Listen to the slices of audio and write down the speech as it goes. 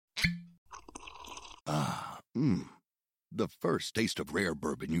The first taste of rare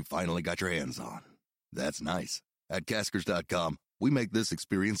bourbon you finally got your hands on. That's nice. At Caskers.com, we make this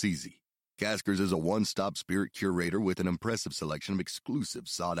experience easy. Caskers is a one-stop spirit curator with an impressive selection of exclusive,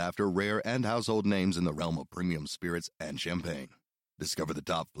 sought-after, rare, and household names in the realm of premium spirits and champagne. Discover the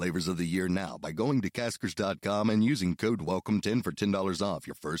top flavors of the year now by going to Caskers.com and using code WELCOME10 for $10 off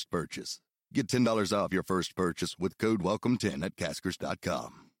your first purchase. Get $10 off your first purchase with code WELCOME10 at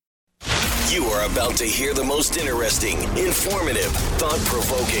Caskers.com. You are about to hear the most interesting, informative,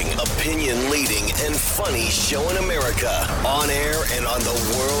 thought-provoking, opinion-leading, and funny show in America. On air and on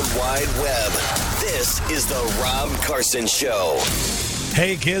the World Wide Web. This is the Rob Carson Show.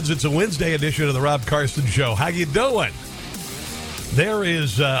 Hey, kids, it's a Wednesday edition of the Rob Carson Show. How you doing? There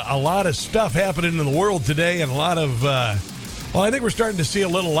is a lot of stuff happening in the world today and a lot of, I think we're starting to see a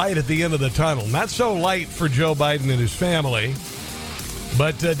little light at the end of the tunnel. Not so light for Joe Biden and his family,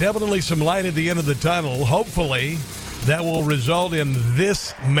 but definitely some light at the end of the tunnel. Hopefully, that will result in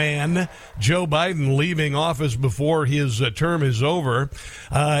this man, Joe Biden, leaving office before his term is over,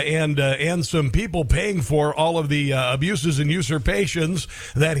 and some people paying for all of the abuses and usurpations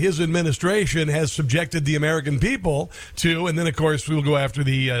that his administration has subjected the American people to. And then, of course, we'll go after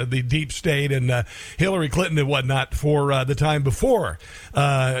the deep state and Hillary Clinton and whatnot for the time before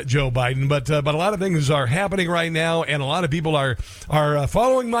Joe Biden. But a lot of things are happening right now, and a lot of people are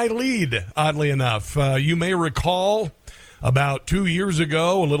following my lead, oddly enough. You may recall about 2 years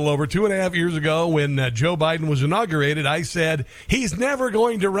ago, a little over 2.5 years ago, when Joe Biden was inaugurated, I said he's never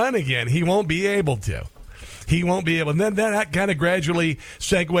going to run again. He won't be able to. He won't be able. And then that kind of gradually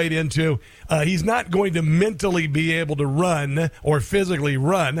segued into he's not going to mentally be able to run or physically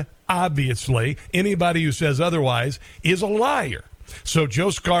run. Obviously, anybody who says otherwise is a liar. So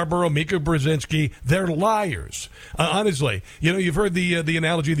Joe Scarborough, Mika Brzezinski, they're liars. Honestly, you've heard the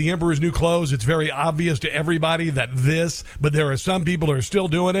analogy, the emperor's new clothes. It's very obvious to everybody that but there are some people who are still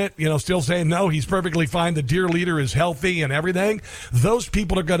doing it, still saying, no, he's perfectly fine. The dear leader is healthy and everything. Those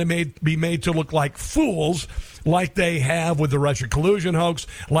people are going to be made to look like fools, like they have with the Russia collusion hoax,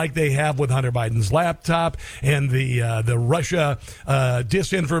 like they have with Hunter Biden's laptop and the Russia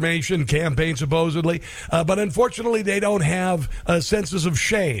disinformation campaign, supposedly. But unfortunately, they don't have senses of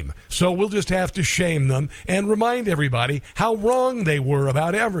shame. So we'll just have to shame them and remind everybody how wrong they were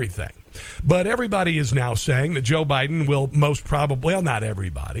about everything. But everybody is now saying that Joe Biden will most probably, well, not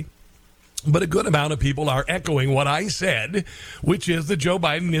everybody, but a good amount of people are echoing what I said, which is that Joe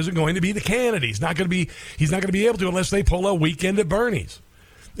Biden isn't going to be the candidate. He's not going to be able to unless they pull a weekend at Bernie's.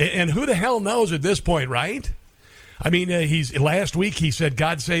 And who the hell knows at this point, right? I mean, last week he said,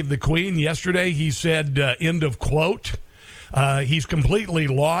 God save the Queen. Yesterday he said, end of quote. He's completely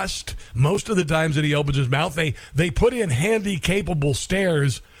lost most of the times that he opens his mouth. They put in handy-capable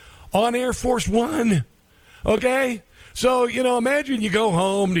stairs on Air Force One, okay? So, imagine you go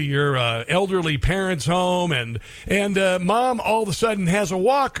home to your elderly parents' home and mom all of a sudden has a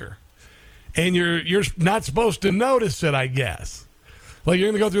walker, and you're not supposed to notice it, I guess. Like, you're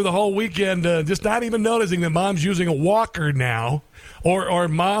going to go through the whole weekend just not even noticing that mom's using a walker now. Or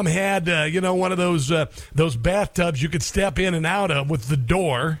mom had, one of those bathtubs you could step in and out of with the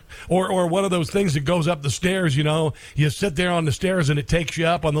door. Or one of those things that goes up the stairs, You sit there on the stairs and it takes you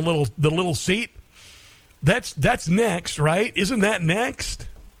up on the little seat. That's next, right? Isn't that next?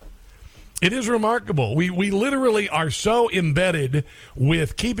 It is remarkable. We literally are so embedded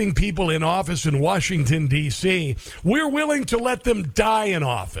with keeping people in office in Washington, D.C., we're willing to let them die in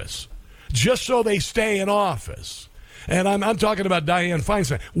office just so they stay in office. And I'm talking about Dianne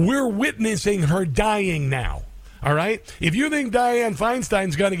Feinstein. We're witnessing her dying now, all right? If you think Dianne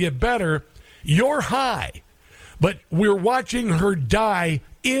Feinstein's going to get better, you're high. But we're watching her die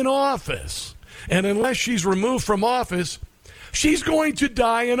in office. And unless she's removed from office, she's going to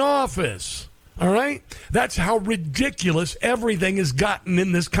die in office. All right? That's how ridiculous everything has gotten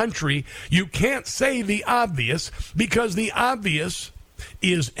in this country. You can't say the obvious because the obvious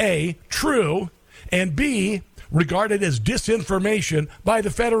is A, true, and B, regarded as disinformation by the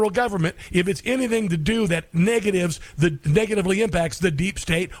federal government if it's anything to do that negatively impacts the deep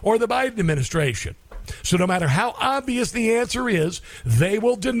state or the Biden administration. So no matter how obvious the answer is, they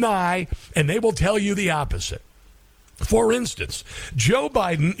will deny and they will tell you the opposite. For instance, Joe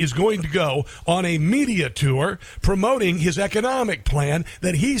Biden is going to go on a media tour promoting his economic plan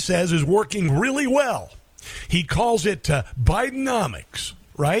that he says is working really well. He calls it Bidenomics.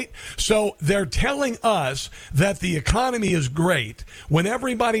 Right? So they're telling us that the economy is great when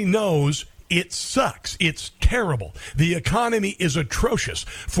everybody knows It sucks. It's terrible. The economy is atrocious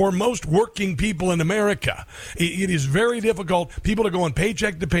for most working people in America. It is very difficult. People are going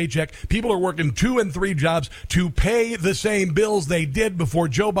paycheck to paycheck. People are working 2 and 3 jobs to pay the same bills they did before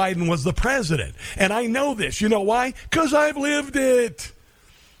Joe Biden was the president. And I know this. You know why? Because I've lived it.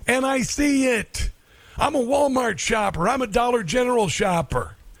 And I see it. I'm a Walmart shopper. I'm a Dollar General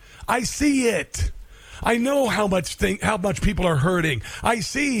shopper. I see it. I know how much people are hurting. I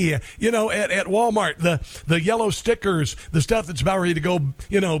see, at Walmart, the yellow stickers, the stuff that's about ready to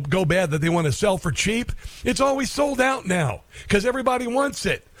go bad that they want to sell for cheap. It's always sold out now because everybody wants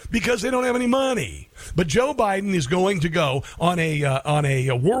it because they don't have any money. But Joe Biden is going to go on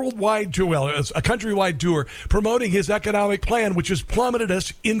a worldwide tour, a countrywide tour, promoting his economic plan, which has plummeted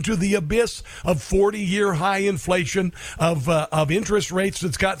us into the abyss of 40-year high inflation, of interest rates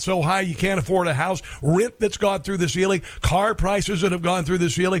that's got so high you can't afford a house, rent that's gone through the ceiling, car prices that have gone through the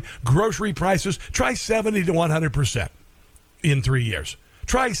ceiling, grocery prices. Try 70 to 100% in 3 years.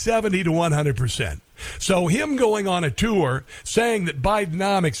 Try 70 to 100%. So him going on a tour saying that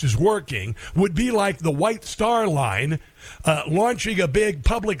Bidenomics is working would be like the White Star Line launching a big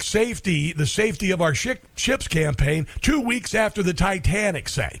public safety, the safety of our ships campaign 2 weeks after the Titanic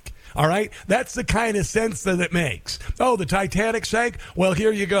sank. All right? That's the kind of sense that it makes. Oh, the Titanic sank? Well,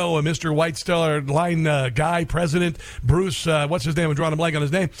 here you go, Mr. White Star Line guy, President Bruce, what's his name? I'm drawing a blank on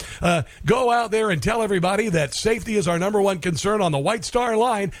his name. Go out there and tell everybody that safety is our number one concern on the White Star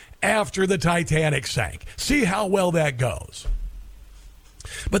Line after the Titanic sank. See how well that goes.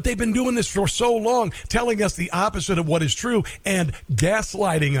 But they've been doing this for so long, telling us the opposite of what is true and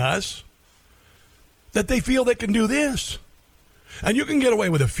gaslighting us that they feel they can do this. And you can get away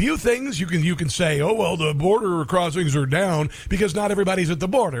with a few things. You can say, oh, well, the border crossings are down because not everybody's at the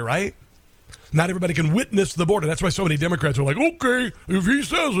border, right? Not everybody can witness the border. That's why so many Democrats are like, okay, if he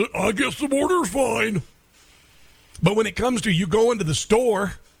says it, I guess the border's fine. But when it comes to you going to the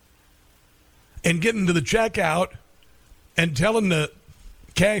store and getting to the checkout and telling the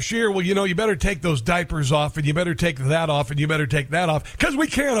cashier, well, you better take those diapers off and you better take that off and you better take that off because we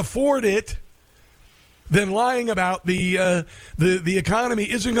can't afford it, then lying about the economy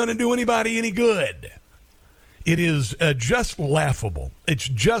isn't going to do anybody any good. It is just laughable. It's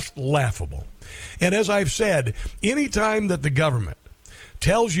just laughable. And as I've said, anytime that the government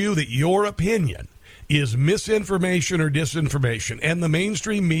tells you that your opinion is misinformation or disinformation, and the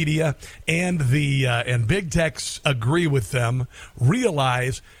mainstream media and and big techs agree with them,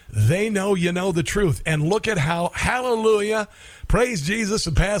 realize they know you know the truth. And look at how, hallelujah, praise Jesus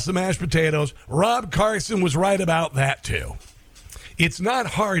and pass the mashed potatoes, Rob Carson was right about that too. It's not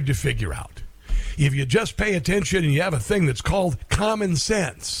hard to figure out. If you just pay attention and you have a thing that's called common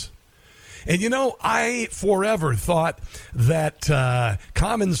sense. And I forever thought that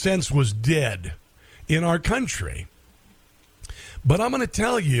common sense was dead in our country. But I'm going to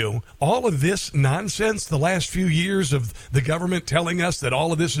tell you, all of this nonsense, the last few years of the government telling us that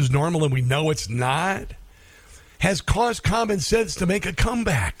all of this is normal and we know it's not, has caused common sense to make a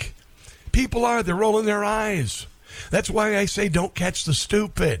comeback. They're rolling their eyes. That's why I say don't catch the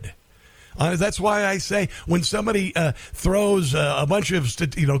stupid. That's why I say when somebody throws a bunch of,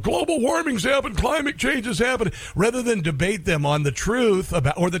 global warming's happened, climate change is happening, rather than debate them on the truth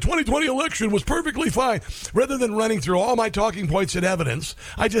about, or the 2020 election was perfectly fine, rather than running through all my talking points and evidence,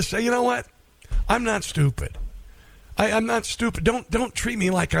 I just say, you know what? I'm not stupid. I'm not stupid. Don't treat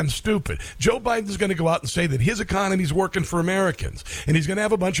me like I'm stupid. Joe Biden's going to go out and say that his economy's working for Americans, and he's going to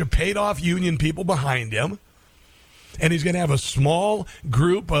have a bunch of paid-off union people behind him. And he's going to have a small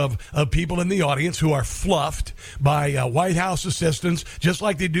group of people in the audience who are fluffed by White House assistants, just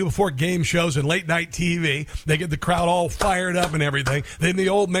like they do before game shows and late-night TV. They get the crowd all fired up and everything. Then the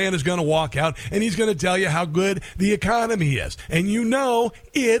old man is going to walk out, and he's going to tell you how good the economy is. And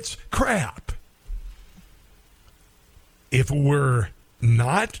it's crap. If we're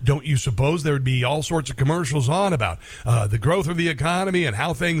not, don't you suppose there would be all sorts of commercials on about the growth of the economy and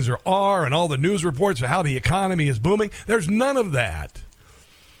how things are and all the news reports of how the economy is booming? There's none of that.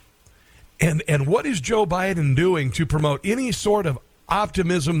 And what is Joe Biden doing to promote any sort of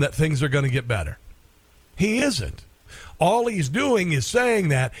optimism that things are going to get better? He isn't. All he's doing is saying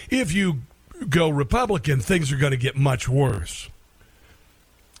that if you go Republican, things are going to get much worse.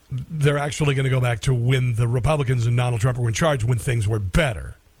 They're actually going to go back to when the Republicans and Donald Trump were in charge, when things were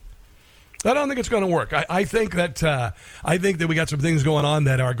better. I don't think it's going to work. I think that we got some things going on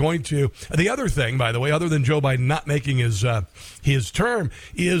that are going to. The other thing, by the way, other than Joe Biden not making his term,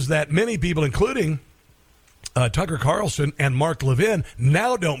 is that many people, including Tucker Carlson and Mark Levin,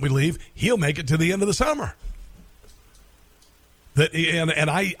 now don't believe he'll make it to the end of the summer. And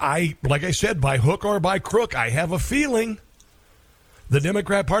I, like I said, by hook or by crook, I have a feeling the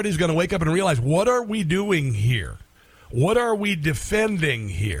Democrat Party is going to wake up and realize, what are we doing here? What are we defending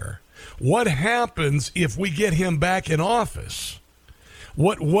here? What happens if we get him back in office?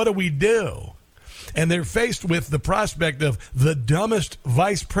 What do we do? And they're faced with the prospect of the dumbest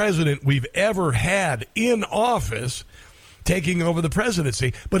vice president we've ever had in office taking over the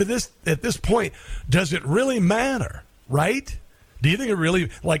presidency. But at this point, does it really matter, right? Do you think it really,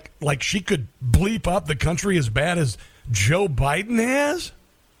 like she could bleep up the country as bad as Joe Biden has?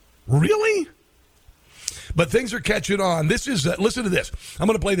 Really? But things are catching on. This is, listen to this. I'm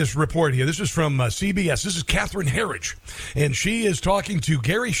going to play this report here. This is from CBS. This is Catherine Herridge, and she is talking to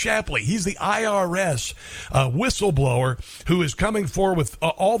Gary Shapley. He's the IRS whistleblower who is coming forward with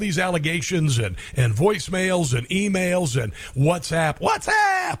all these allegations and voicemails and emails and WhatsApp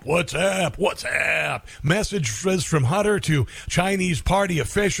messages from Hunter to Chinese party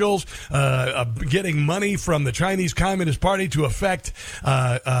officials, getting money from the Chinese Communist Party to affect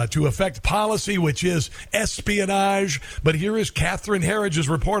policy, which is espionage. But here is Catherine Herridge's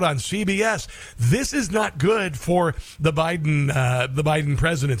report on CBS. This is not good for the Biden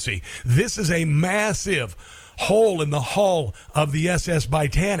presidency. This is a massive hole in the hull of the SS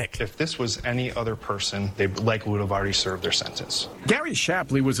Titanic. If this was any other person, they likely would have already served their sentence. Gary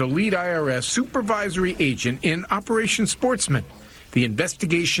Shapley was a lead IRS supervisory agent in Operation Sportsman, the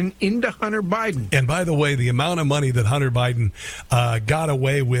investigation into Hunter Biden. And by the way, the amount of money that Hunter Biden got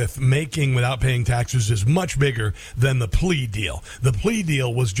away with making without paying taxes is much bigger than the plea deal. The plea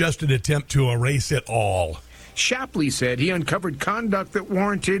deal was just an attempt to erase it all. Shapley said he uncovered conduct that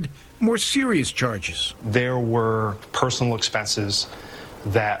warranted more serious charges. There were personal expenses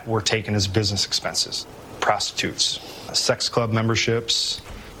that were taken as business expenses. Prostitutes, sex club memberships,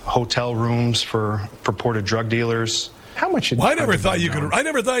 hotel rooms for purported drug dealers. How much? Well, I never thought you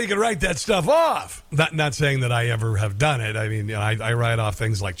could write that stuff off. Not saying that I ever have done it. I mean, I write off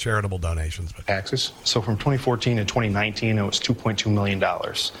things like charitable donations. But taxes. So from 2014 to 2019, it was $2.2 million.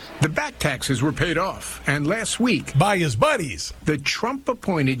 The back taxes were paid off, and last week, by his buddies, the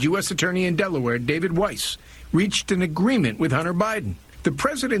Trump-appointed U.S. Attorney in Delaware, David Weiss, reached an agreement with Hunter Biden. The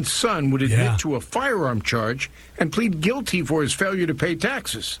president's son would admit to a firearm charge and plead guilty for his failure to pay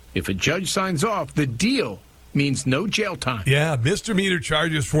taxes. If a judge signs off, the deal means no jail time. Yeah, misdemeanor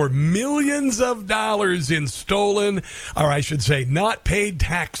charges for millions of dollars in stolen, or I should say, not paid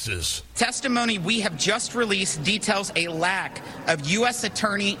taxes. Testimony we have just released details a lack of U.S.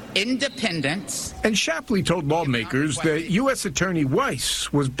 attorney independence. And Shapley told lawmakers that U.S. Attorney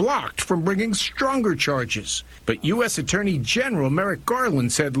Weiss was blocked from bringing stronger charges. But U.S. Attorney General Merrick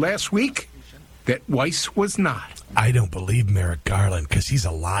Garland said last week that Weiss was not. I don't believe Merrick Garland because he's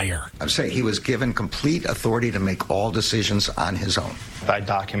a liar. I'm saying he was given complete authority to make all decisions on his own. I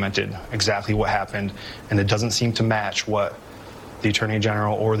documented exactly what happened, and it doesn't seem to match what the Attorney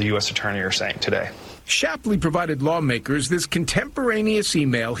General or the U.S. Attorney are saying today. Shapley provided lawmakers this contemporaneous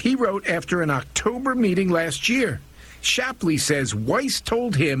email he wrote after an October meeting last year. Shapley says Weiss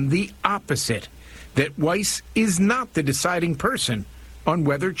told him the opposite, that Weiss is not the deciding person on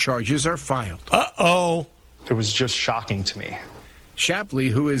whether charges are filed. Uh-oh. It was just shocking to me. Shapley,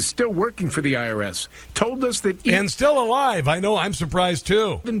 who is still working for the IRS, told us that... And still alive. I know, I'm surprised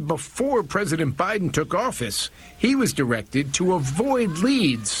too. Even before President Biden took office, he was directed to avoid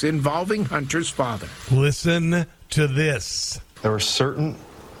leads involving Hunter's father. Listen to this. There were certain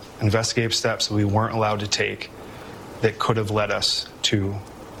investigative steps that we weren't allowed to take that could have led us to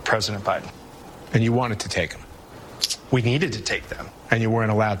President Biden. And you wanted to take them? We needed to take them. And you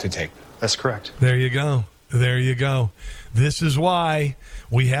weren't allowed to take them? That's correct. There you go. There you go. This is why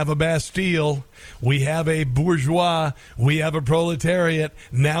we have a Bastille, we have a bourgeois, we have a proletariat.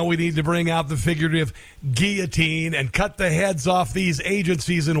 Now we need to bring out the figurative guillotine and cut the heads off these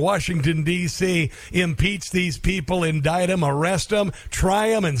agencies in Washington, D.C., impeach these people, indict them, arrest them, try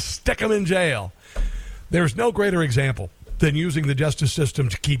them, and stick them in jail. There's no greater example than using the justice system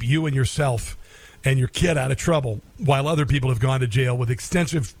to keep you and yourself and your kid out of trouble while other people have gone to jail with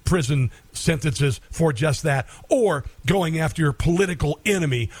extensive prison sentences for just that, or going after your political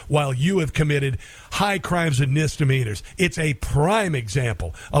enemy while you have committed high crimes and misdemeanors. It's a prime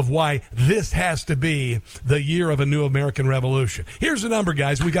example of why this has to be the year of a new American revolution. Here's the number,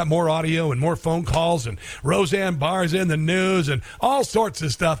 guys. We got more audio and more phone calls, and Roseanne Barr's in the news and all sorts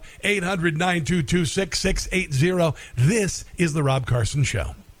of stuff. 800-922-6680. This is The Rob Carson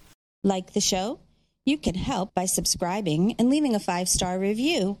Show. Like the show? You can help by subscribing and leaving a 5-star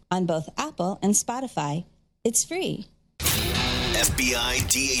review on both Apple and Spotify. It's free. FBI,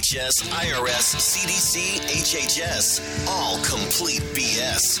 DHS, IRS, CDC, HHS. All complete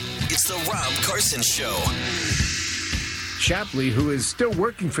BS. It's the Rob Carson Show. Shapley, who is still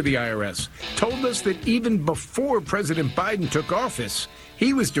working for the IRS, told us that even before President Biden took office,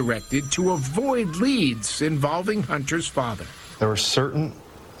 he was directed to avoid leads involving Hunter's father. There were certain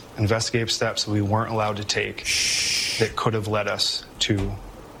investigative steps that we weren't allowed to take that could have led us to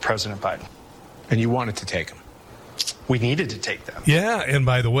President Biden. And you wanted to take them? We needed to take them. Yeah, and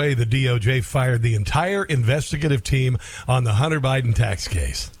by the way, the DOJ fired the entire investigative team on the Hunter Biden tax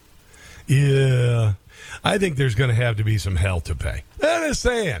case. Yeah. I think there's going to have to be some hell to pay. I'm just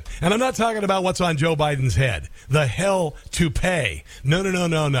saying. And I'm not talking about what's on Joe Biden's head. The hell to pay.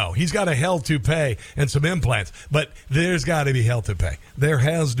 No. He's got a hell to pay and some implants. But there's got to be hell to pay. There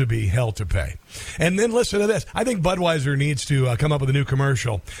has to be hell to pay. And then listen to this. I think Budweiser needs to come up with a new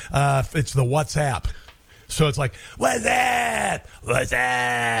commercial. It's the WhatsApp. So it's like, what's up? What's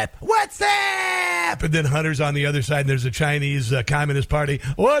up? What's up? And then Hunter's on the other side, and there's a Chinese Communist Party.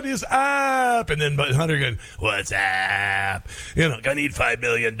 What is up? And then Hunter going, what's up? Gonna need $5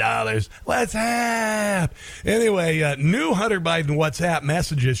 million. What's up? Anyway, new Hunter Biden WhatsApp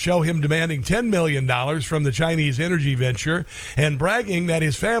messages show him demanding $10 million from the Chinese energy venture and bragging that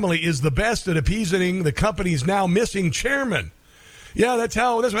his family is the best at appeasing the company's now missing chairman. Yeah, that's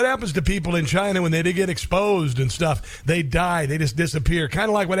what happens to people in China when they get exposed and stuff. They die. They just disappear. Kind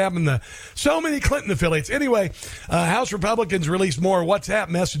of like what happened to so many Clinton affiliates. Anyway, House Republicans released more WhatsApp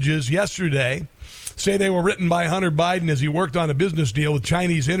messages yesterday. Say they were written by Hunter Biden as he worked on a business deal with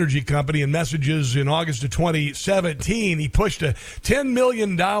Chinese energy company. In messages in August of 2017, he pushed $10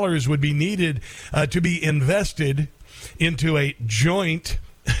 million would be needed to be invested into a joint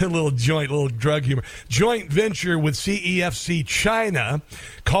little drug humor. Joint venture with CEFC China,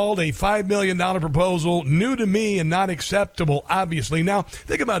 called a $5 million proposal new to me and not acceptable, obviously. Now,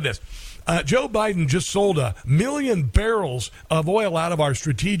 think about this. Joe Biden just sold 1 million barrels of oil out of our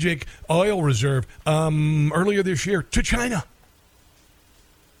strategic oil reserve earlier this year to China.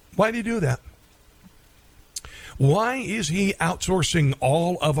 Why did he do that? Why is he outsourcing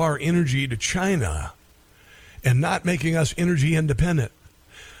all of our energy to China and not making us energy independent?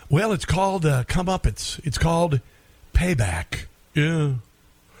 Well, it's called comeuppance. It's called payback. Yeah.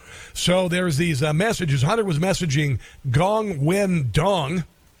 So there's these messages. Hunter was messaging Gong Wen Dong.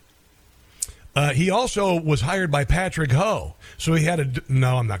 He also was hired by Patrick Ho. So he had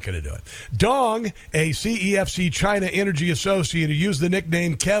no, I'm not going to do it. Dong, a CEFC China energy associate who used the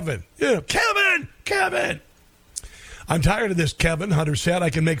nickname Kevin. Yeah, Kevin. I'm tired of this, Kevin, Hunter said.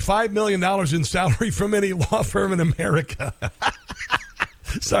 I can make $5 million in salary from any law firm in America.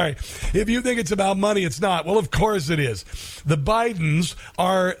 Sorry. If you think it's about money, it's not. Well, of course it is. The Bidens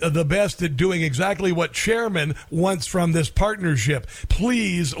are the best at doing exactly what chairman wants from this partnership.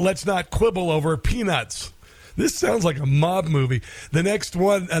 Please, let's not quibble over peanuts. This sounds like a mob movie. The next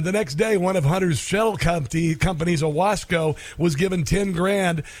day, one of Hunter's shell companies, Owasco, was given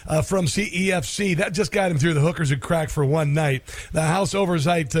 $10,000 from CEFC. That just got him through the hookers and crack for one night. The House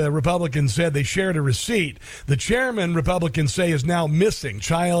Oversight Republicans said they shared a receipt. The chairman, Republicans say, is now missing.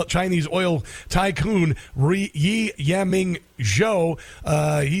 Chinese oil tycoon Yi Yaming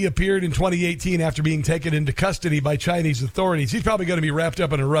Zhou. He appeared in 2018 after being taken into custody by Chinese authorities. He's probably going to be wrapped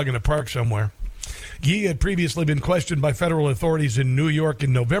up in a rug in a park somewhere. Yi had previously been questioned by federal authorities in New York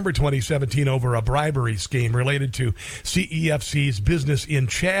in November 2017 over a bribery scheme related to CEFC's business in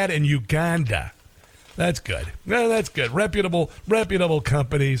Chad and Uganda. That's good. That's good. Reputable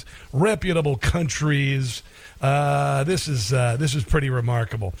companies, reputable countries. This is pretty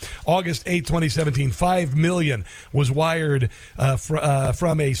remarkable. August 8, 2017, $5 million was wired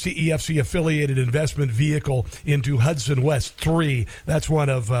from a CEFC affiliated investment vehicle into Hudson West 3. That's one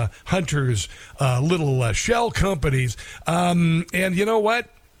of Hunter's little shell companies. And you know what?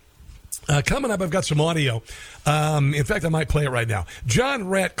 Coming up, I've got some audio. In fact, I might play it right now. John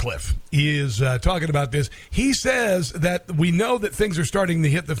Ratcliffe is talking about this. He says that we know that things are starting to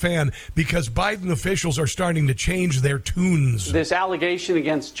hit the fan because Biden officials are starting to change their tunes. This allegation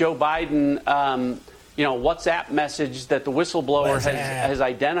against Joe Biden, WhatsApp message that the whistleblower has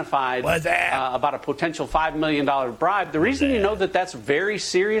identified about a potential $5 million bribe. The reason you know that that's very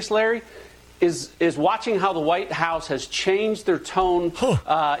serious, Larry, is watching how the White House has changed their tone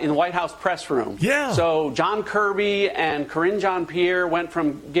in the White House press room. Yeah. So John Kirby and Karine Jean-Pierre went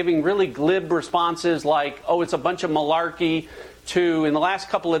from giving really glib responses like, oh, it's a bunch of malarkey, to, in the last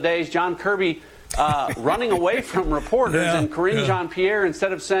couple of days, John Kirby running away from reporters, and Karine Jean-Pierre,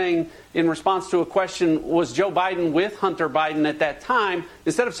 instead of saying, in response to a question, was Joe Biden with Hunter Biden at that time,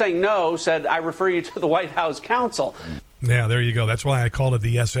 instead of saying no, said, I refer you to the White House counsel. Yeah, there you go. That's why I called it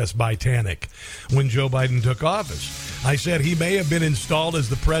the SS Titanic when Joe Biden took office. I said he may have been installed as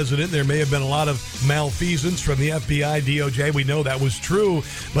the president. There may have been a lot of malfeasance from the FBI, DOJ. We know that was true.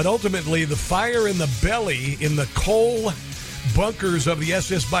 But ultimately, the fire in the belly, in the coal bunkers of the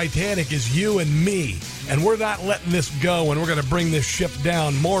SS Titanic is you and me. And we're not letting this go, and we're going to bring this ship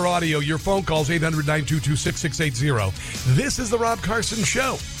down. More audio, your phone calls, 800-922-6680. This is The Rob Carson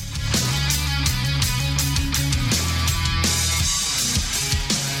Show.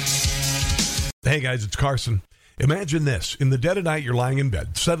 Hey guys, it's Carson. Imagine this. In the dead of night, you're lying in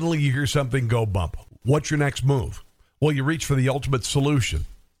bed. Suddenly you hear something go bump. What's your next move? Well, you reach for the ultimate solution.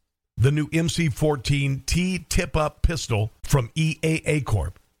 The new MC-14T tip-up pistol from EAA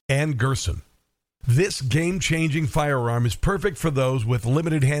Corp and Carson. This game-changing firearm is perfect for those with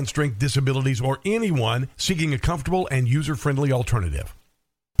limited hand strength disabilities or anyone seeking a comfortable and user-friendly alternative.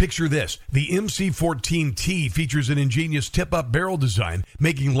 Picture this. The MC-14T features an ingenious tip-up barrel design,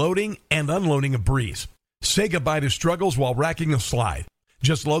 making loading and unloading a breeze. Say goodbye to struggles while racking a slide.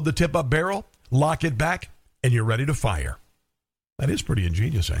 Just load the tip-up barrel, lock it back, and you're ready to fire. That is pretty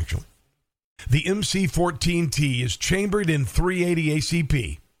ingenious, actually. The MC-14T is chambered in .380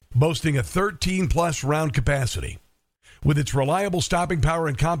 ACP, boasting a 13-plus round capacity. With its reliable stopping power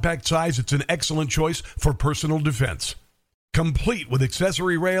and compact size, it's an excellent choice for personal defense. Complete with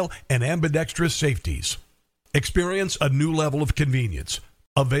accessory rail and ambidextrous safeties. Experience a new level of convenience.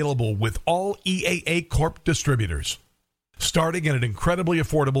 Available with all EAA Corp distributors. Starting at an incredibly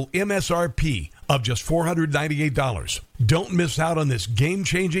affordable MSRP of just $498. Don't miss out on this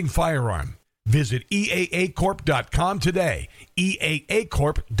game-changing firearm. Visit EAAcorp.com today.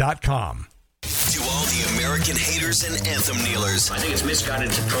 EAAcorp.com. To all the American haters and anthem kneelers. I think it's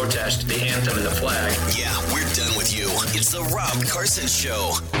misguided to protest the anthem and the flag. Yeah, we're done with you. It's the Rob Carson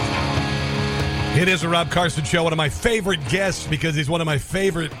Show. It is the Rob Carson Show. One of my favorite guests, because he's one of my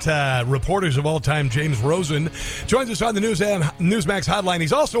favorite reporters of all time, James Rosen, joins us on the Newsmax hotline.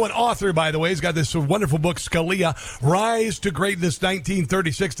 He's also an author, by the way. He's got this wonderful book, Scalia, Rise to Greatness,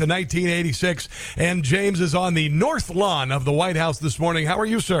 1936 to 1986. And James is on the north lawn of the White House this morning. How are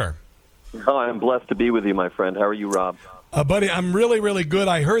you, sir? Oh, I'm blessed to be with you, my friend. How are you, Rob? Buddy, I'm really, really good.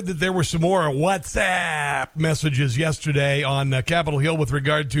 I heard that there were some more WhatsApp messages yesterday on Capitol Hill with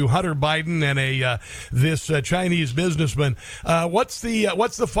regard to Hunter Biden and this Chinese businessman. What's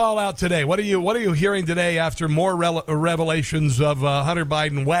the fallout today? What are you hearing today after more revelations of Hunter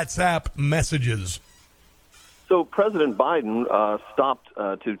Biden WhatsApp messages? So President Biden stopped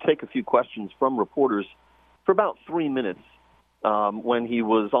to take a few questions from reporters for about 3 minutes when he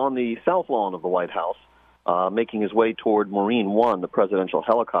was on the south lawn of the White House. Making his way toward Marine One, the presidential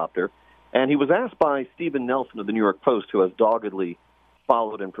helicopter. And he was asked by Stephen Nelson of the New York Post, who has doggedly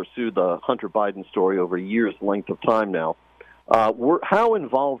followed and pursued the Hunter Biden story over a year's length of time now, how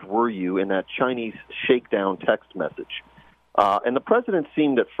involved were you in that Chinese shakedown text message? And the president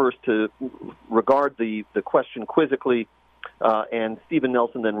seemed at first to regard the question quizzically, and Stephen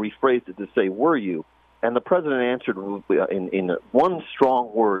Nelson then rephrased it to say, were you? And the president answered in one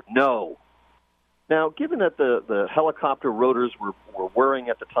strong word, no. Now, given that the helicopter rotors were whirring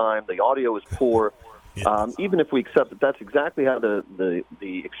at the time, the audio is poor, even if we accept that that's exactly how the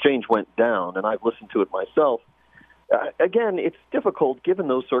exchange went down, and I've listened to it myself, again, it's difficult, given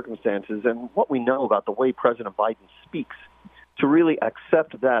those circumstances and what we know about the way President Biden speaks, to really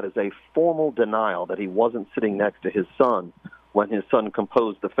accept that as a formal denial that he wasn't sitting next to his son when his son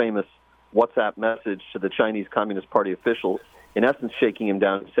composed the famous WhatsApp message to the Chinese Communist Party officials, in essence shaking him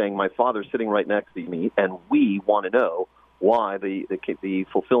down and saying, my father's sitting right next to me, and we want to know why the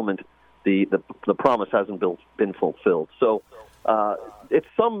fulfillment, the promise hasn't been fulfilled. So it's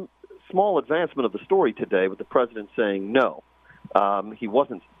some small advancement of the story today with the president saying no. He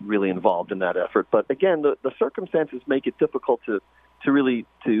wasn't really involved in that effort. But again, the circumstances make it difficult to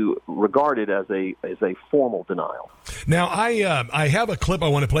regard it as a formal denial. Now, I have a clip I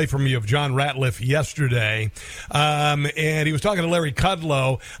want to play from you of John Ratliff yesterday, and he was talking to Larry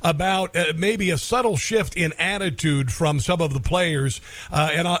Kudlow about maybe a subtle shift in attitude from some of the players,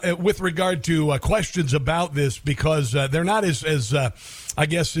 and with regard to questions about this, because they're not as I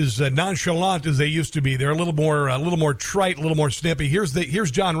guess as nonchalant as they used to be. They're a little more trite, a little more snippy. Here's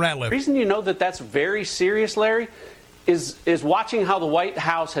John Ratliff. The reason you know that that's very serious, Larry, is watching how the White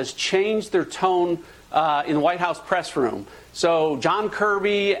House has changed their tone in the White House press room. So John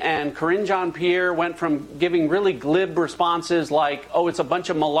Kirby and Karine Jean-Pierre went from giving really glib responses like, oh, it's a bunch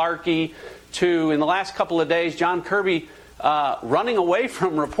of malarkey, to, in the last couple of days, John Kirby running away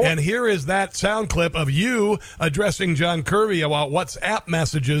from reports. And here is that sound clip of you addressing John Kirby about WhatsApp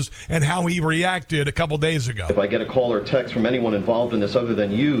messages and how he reacted a couple days ago. If I get a call or text from anyone involved in this other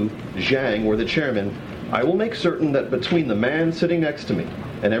than you, Zhang, or the chairman, I will make certain that between the man sitting next to me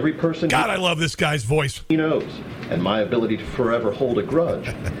and every person... God, I love this guy's voice. ...he knows, and my ability to forever hold a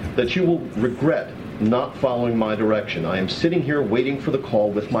grudge, that you will regret not following my direction. I am sitting here waiting for the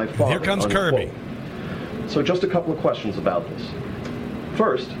call with my father. Here comes unquote. Kirby. So just a couple of questions about this.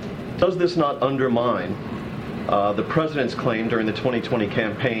 First, does this not undermine the president's claim during the 2020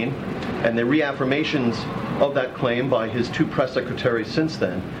 campaign and the reaffirmations of that claim by his two press secretaries since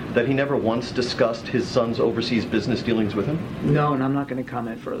then, that he never once discussed his son's overseas business dealings with him? No, and I'm not going to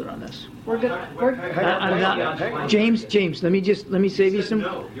comment further on this. We're good. I'm not. James, let me save you some.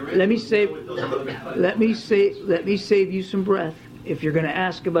 Let me save you some breath. If you're going to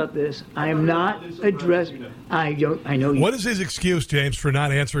ask about this, I am not addressing. I know. What is his excuse, James, for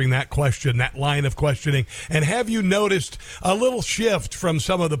not answering that question, that line of questioning? And have you noticed a little shift from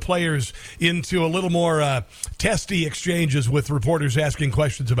some of the players into a little more testy exchanges with reporters asking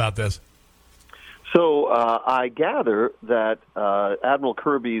questions about this? So I gather that Admiral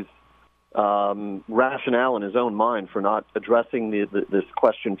Kirby's rationale in his own mind for not addressing this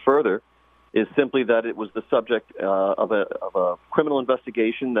question further is simply that it was the subject of a criminal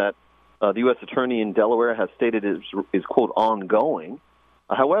investigation that the U.S. Attorney in Delaware has stated is quote, ongoing.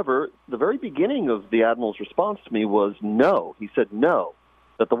 However, the very beginning of the Admiral's response to me was no. He said no,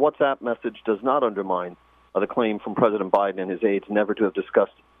 that the WhatsApp message does not undermine the claim from President Biden and his aides never to have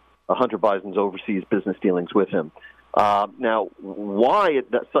discussed Hunter Biden's overseas business dealings with him. Now, why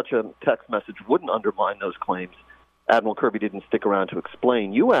such a text message wouldn't undermine those claims, Admiral Kirby didn't stick around to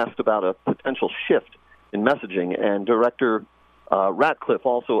explain. You asked about a potential shift in messaging, and Director Ratcliffe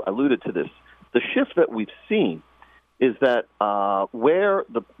also alluded to this. The shift that we've seen is that where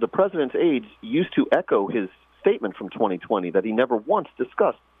the president's aides used to echo his statement from 2020 that he never once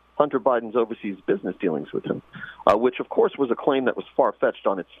discussed Hunter Biden's overseas business dealings with him, which, of course, was a claim that was far-fetched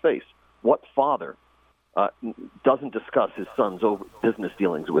on its face. What father doesn't discuss his son's business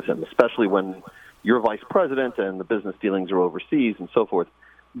dealings with him, especially when you're vice president and the business dealings are overseas and so forth?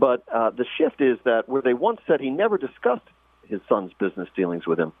 But the shift is that where they once said he never discussed his son's business dealings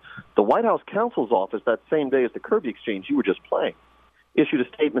with him, the White House counsel's office that same day as the Kirby exchange you were just playing issued a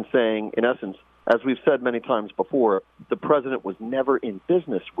statement saying, in essence, as we've said many times before, the president was never in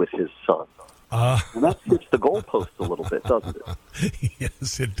business with his son. And that hits the goalposts a little bit, doesn't it?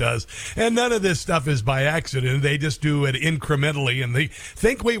 Yes, it does. And none of this stuff is by accident. They just do it incrementally, and they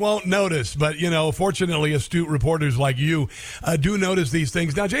think we won't notice. But, fortunately, astute reporters like you do notice these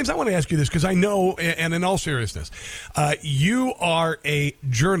things. Now, James, I want to ask you this because I know, and in all seriousness, you are a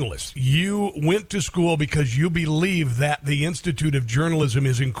journalist. You went to school because you believe that the Institute of Journalism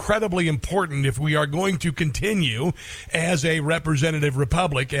is incredibly important if we are going to continue as a representative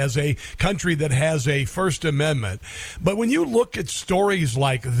republic, as a country that has a First Amendment. But when you look at stories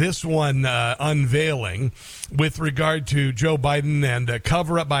like this one unveiling with regard to Joe Biden and a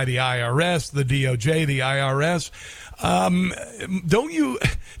cover-up by the IRS, the DOJ, the IRS, don't you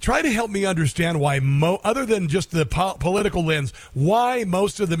try to help me understand why, other than just the political lens, why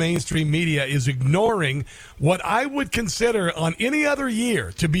most of the mainstream media is ignoring what I would consider on any other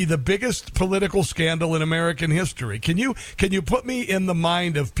year to be the biggest political scandal in American history? Can you put me in the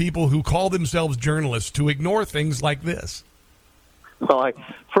mind of people who call themselves journalists to ignore things like this? Well,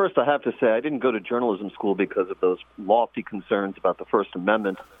 first I have to say I didn't go to journalism school because of those lofty concerns about the First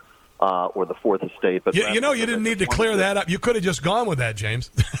Amendment or the Fourth Estate. But you didn't need to clear that up. You could have just gone with that, James.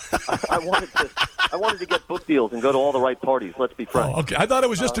 I wanted to get book deals and go to all the right parties. Let's be frank. Oh, okay. I thought it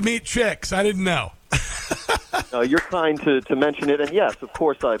was just to meet chicks. I didn't know. You're kind to mention it, and yes, of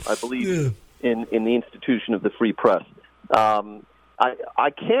course, I believe in the institution of the free press. I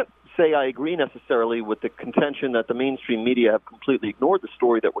can't say I agree necessarily with the contention that the mainstream media have completely ignored the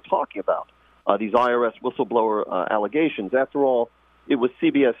story that we're talking about, these IRS whistleblower allegations. After all, it was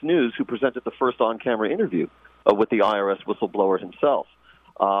CBS News who presented the first on-camera interview with the IRS whistleblower himself.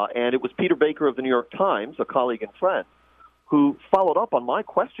 And it was Peter Baker of the New York Times, a colleague and friend, who followed up on my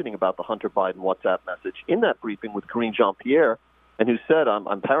questioning about the Hunter Biden WhatsApp message in that briefing with Karine Jean-Pierre, and who said,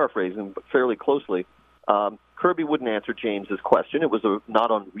 I'm paraphrasing, but fairly closely, Kirby wouldn't answer James's question. It was a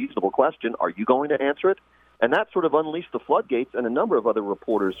not unreasonable question. Are you going to answer it? And that sort of unleashed the floodgates, and a number of other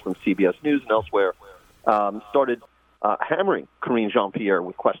reporters from CBS News and elsewhere started hammering Karine Jean-Pierre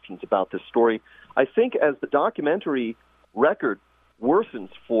with questions about this story. I think as the documentary record worsens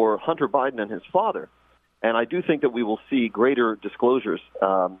for Hunter Biden and his father, And I do think that we will see greater disclosures,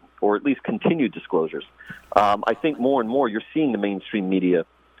 or at least continued disclosures. I think more and more you're seeing the mainstream media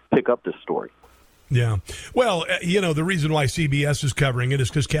pick up this story. Yeah. Well, the reason why CBS is covering it is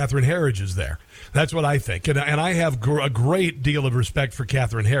because Catherine Herridge is there. That's what I think. And I have a great deal of respect for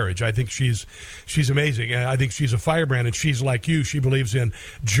Catherine Herridge. I think she's amazing. I think she's a firebrand, and she's like you. She believes in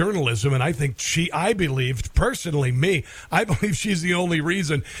journalism, and I think I believe she's the only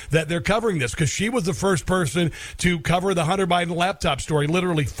reason that they're covering this, because she was the first person to cover the Hunter Biden laptop story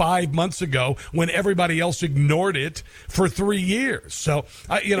literally 5 months ago when everybody else ignored it for 3 years. So,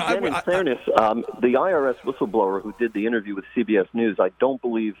 in fairness, the IRS whistleblower who did the interview with CBS News, I don't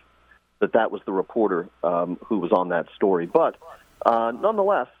believe that was the reporter who was on that story. But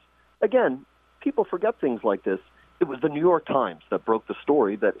nonetheless, again, people forget things like this. It was the New York Times that broke the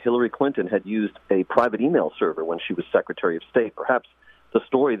story that Hillary Clinton had used a private email server when she was Secretary of State, perhaps the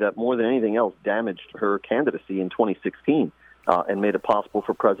story that more than anything else damaged her candidacy in 2016 and made it possible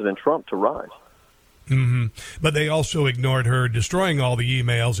for President Trump to rise. Mm-hmm. But they also ignored her destroying all the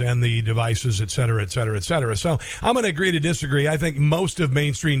emails and the devices, et cetera, et cetera, et cetera. So I'm going to agree to disagree. I think most of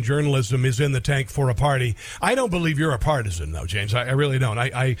mainstream journalism is in the tank for a party. I don't believe you're a partisan, though, James. I really don't.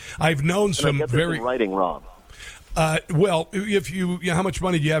 I've known some very in writing, Rob. Well, if how much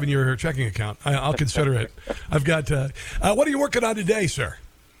money do you have in your checking account? I'll consider it. I've got. What are you working on today, sir?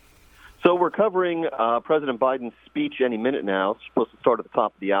 So we're covering President Biden's speech any minute now. It's supposed to start at the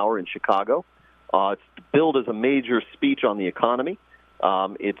top of the hour in Chicago. It's billed as a major speech on the economy.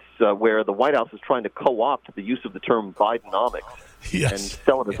 It's where the White House is trying to co-opt the use of the term Bidenomics and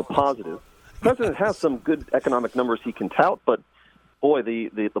sell it as a positive. The president has some good economic numbers he can tout, but boy,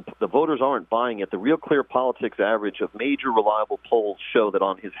 the voters aren't buying it. The Real Clear Politics average of major reliable polls show that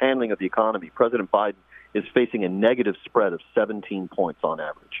on his handling of the economy, President Biden is facing a negative spread of 17 points on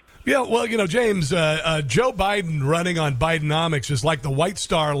average. Yeah, well, James, Joe Biden running on Bidenomics is like the White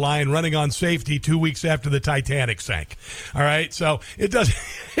Star Line running on safety 2 weeks after the Titanic sank. All right, so it does.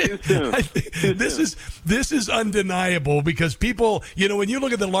 This is undeniable because people, when you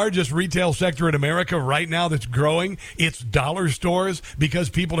look at the largest retail sector in America right now that's growing, it's dollar stores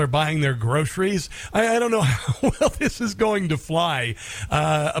because people are buying their groceries. I don't know how well this is going to fly,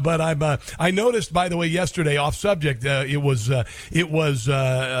 but I noticed, by the way, yesterday, off subject, it was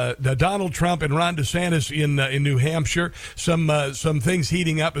Donald Trump and Ron DeSantis in New Hampshire. Some things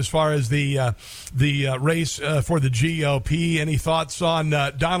heating up as far as the race for the GOP. Any thoughts on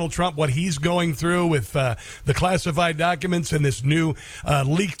Donald Trump, what he's going through with the classified documents and this new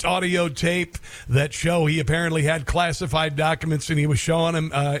leaked audio tape that show he apparently had classified documents and he was showing them?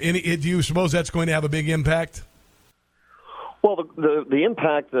 Do you suppose that's going to have a big impact? Well, the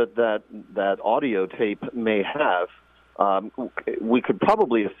impact that audio tape may have, we could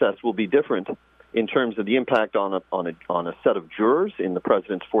probably assess will be different in terms of the impact on a set of jurors in the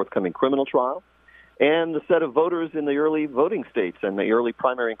president's forthcoming criminal trial, and the set of voters in the early voting states and the early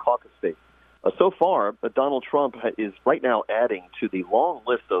primary and caucus states. So far, Donald Trump is right now adding to the long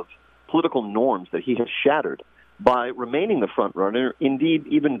list of political norms that he has shattered by remaining the front runner, indeed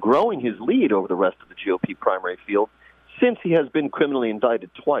even growing his lead over the rest of the GOP primary field, since he has been criminally indicted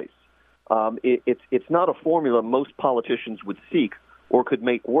twice. It's not a formula most politicians would seek or could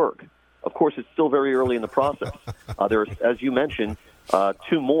make work. Of course, it's still very early in the process. There's, as you mentioned,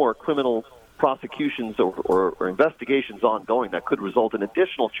 2 more criminal prosecutions or investigations ongoing that could result in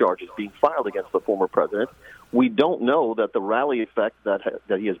additional charges being filed against the former president. We don't know that the rally effect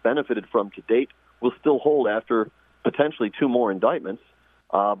that he has benefited from to date will still hold after potentially 2 more indictments.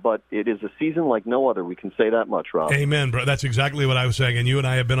 But it is a season like no other. We can say that much, Rob. Amen, bro. That's exactly what I was saying. And you and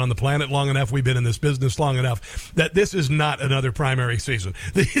I have been on the planet long enough. We've been in this business long enough that this is not another primary season.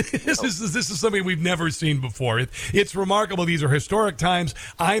 This is something we've never seen before. It's remarkable. These are historic times.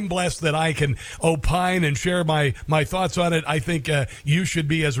 I'm blessed that I can opine and share my thoughts on it. I think you should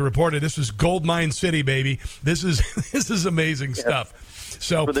be as a reporter. This is Goldmine City, baby. This is amazing stuff.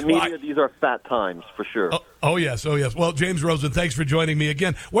 So for the media, these are fat times for sure. Oh, yes. Well, James Rosen, thanks for joining me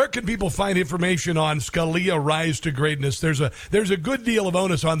again. Where can people find information on Scalia Rise to Greatness? There's a good deal of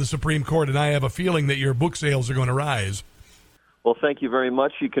onus on the Supreme Court, and I have a feeling that your book sales are going to rise. Well, thank you very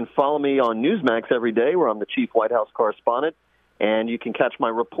much. You can follow me on Newsmax every day, where I'm the chief White House correspondent, and you can catch my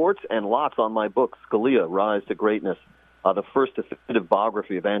reports and lots on my book, Scalia Rise to Greatness, the first definitive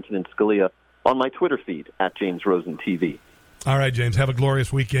biography of Antonin Scalia, on my Twitter feed, @JamesRosenTV. All right, James. Have a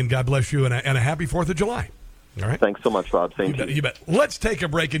glorious weekend. God bless you, and a happy 4th of July. All right. Thanks so much, Rob. Same to you. You bet. Let's take a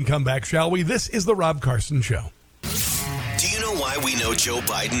break and come back, shall we? This is the Rob Carson Show. Do you know why why we know Joe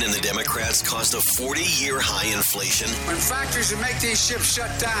Biden and the Democrats caused a 40-year high inflation? When factories that make these chips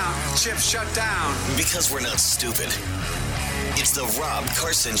shut down, Because we're not stupid. It's the Rob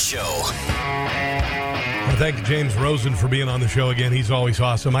Carson Show. Well, thank you, James Rosen, for being on the show again. He's always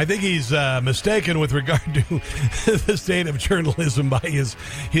awesome. I think he's mistaken with regard to the state of journalism by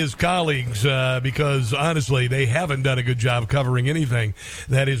his colleagues because, honestly, they haven't done a good job covering anything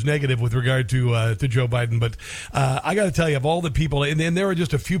that is negative with regard to Joe Biden. But I got to tell you, of all the people, and there are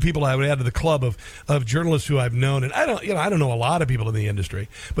just a few people I would add to the club of journalists who I've known, and I don't know a lot of people in the industry,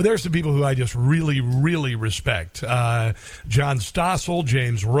 but there are some people who I just really, really respect. John Stossel,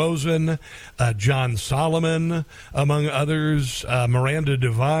 James Rosen, John Solomon, among others, Miranda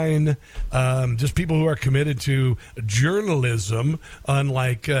Devine, just people who are committed to journalism,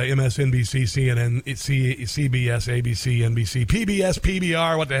 unlike MSNBC, CNN, CBS, ABC, NBC, PBS,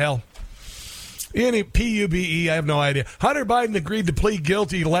 PBR, what the hell? PUBE, I have no idea. Hunter Biden agreed to plead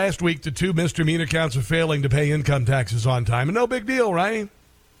guilty last week to 2 misdemeanor counts of failing to pay income taxes on time. And no big deal, right?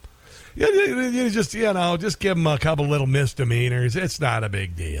 You just give him a couple little misdemeanors. It's not a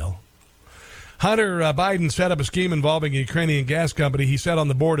big deal. Hunter Biden set up a scheme involving a Ukrainian gas company. He sat on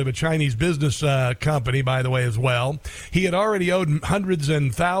the board of a Chinese business company, by the way, as well. He had already owed hundreds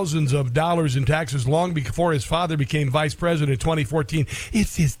and thousands of dollars in taxes long before his father became vice president in 2014.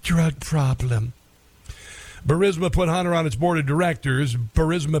 It's his drug problem. Burisma put Hunter on its board of directors.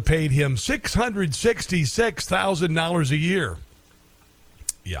 Burisma paid him $666,000 a year.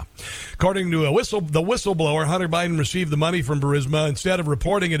 Yeah. According to the whistleblower, Hunter Biden received the money from Burisma. Instead of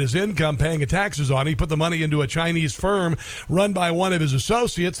reporting it as income, paying taxes on it, he put the money into a Chinese firm run by one of his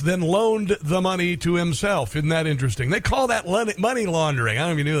associates, then loaned the money to himself. Isn't that interesting? They call that money laundering. I don't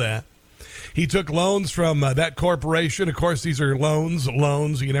know if you knew that. He took loans from that corporation. Of course, these are loans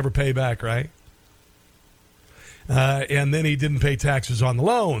you can never pay back, right? And then he didn't pay taxes on the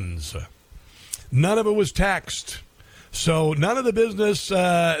loans. None of it was taxed. So none of the business,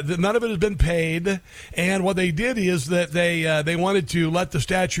 none of it has been paid. And what they did is that they wanted to let the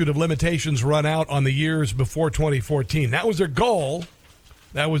statute of limitations run out on the years before 2014. That was their goal.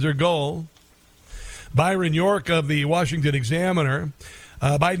 Byron York of the Washington Examiner.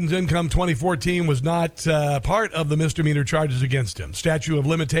 Biden's income 2014 was not part of the misdemeanor charges against him. Statute of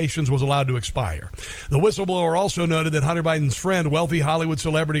limitations was allowed to expire. The whistleblower also noted that Hunter Biden's friend, wealthy Hollywood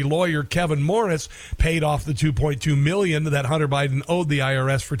celebrity lawyer Kevin Morris, paid off the $2.2 million that Hunter Biden owed the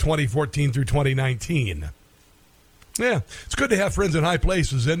IRS for 2014 through 2019. Yeah, it's good to have friends in high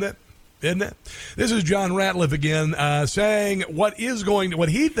places, isn't it? This is John Ratliff again saying what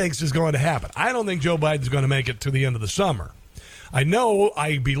he thinks is going to happen. I don't think Joe Biden's going to make it to the end of the summer. I know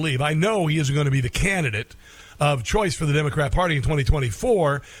he isn't going to be the candidate of choice for the Democrat Party in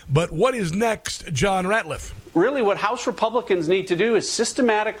 2024. But what is next, John Ratliff? Really, what House Republicans need to do is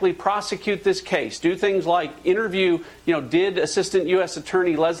systematically prosecute this case. Do things like interview, did Assistant U.S.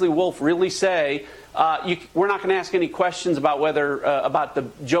 Attorney Leslie Wolf really say, we're not going to ask any questions about about the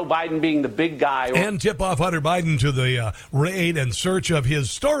Joe Biden being the big guy. And tip off Hunter Biden to the raid and search of his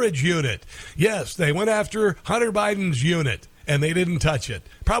storage unit. Yes, they went after Hunter Biden's unit, and they didn't touch it.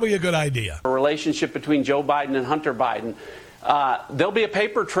 Probably a good idea. A relationship between Joe Biden and Hunter Biden. There'll be a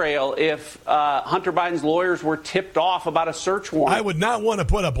paper trail if Hunter Biden's lawyers were tipped off about a search warrant. I would not want to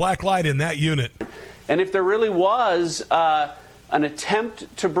put a black light in that unit. And if there really was an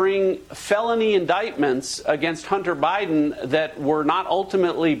attempt to bring felony indictments against Hunter Biden that were not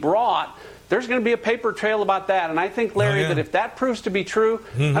ultimately brought, there's going to be a paper trail about that. And I think, Larry, that if that proves to be true,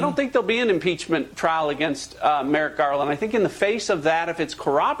 I don't think there'll be an impeachment trial against Merrick Garland. I think in the face of that, if it's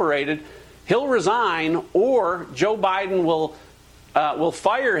corroborated, he'll resign, or Joe Biden will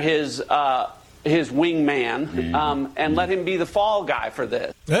fire his wingman and let him be the fall guy for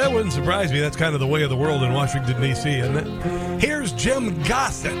this. That wouldn't surprise me. That's kind of the way of the world in Washington, D.C., isn't it? Here's Jim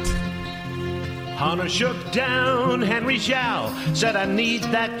Gossett. Hunter shook down Henry Zhao, said I need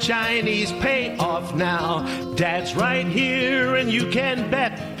that Chinese payoff now. Dad's right here and you can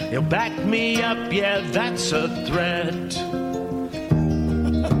bet he'll back me up, yeah, that's a threat.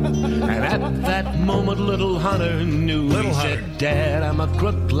 And at that moment, little Hunter knew. He said, Dad, I'm a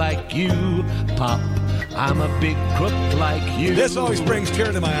crook like you. Pop, I'm a big crook like you. This always brings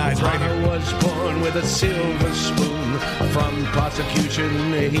tears to my eyes right here. Hunter was born with a silver spoon. From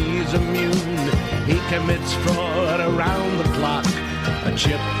prosecution, he's immune. He commits fraud around the clock. A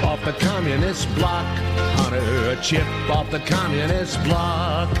chip off the communist block. Hunter, a chip off the communist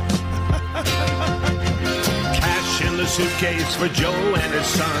block. Cash in in the suitcase for Joe and his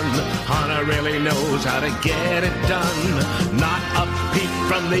son. Hunter really knows how to get it done. Not a peep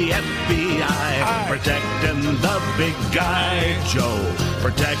from the FBI. Protecting the big guy, Joe.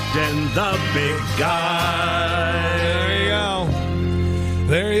 Protecting the big guy. There you go.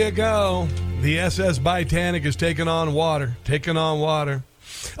 There you go. The SS Titanic is taking on water.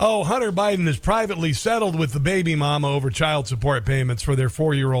 Oh, Hunter Biden is privately settled with the baby mama over child support payments for their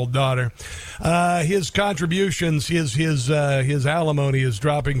 4-year-old daughter. His contributions, his alimony is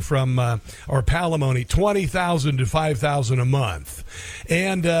dropping from, or palimony, $20,000 to $5,000 a month.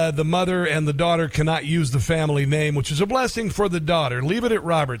 And the mother and the daughter cannot use the family name, which is a blessing for the daughter. Leave it at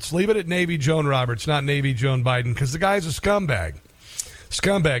Roberts. Leave it at Navy Joan Roberts, not Navy Joan Biden, because the guy's a scumbag.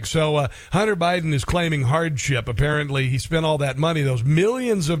 So Hunter Biden is claiming hardship. Apparently, he spent all that money, those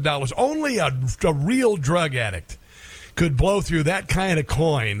millions of dollars. Only a real drug addict could blow through that kind of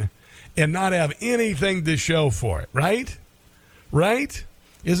coin and not have anything to show for it, right? Right?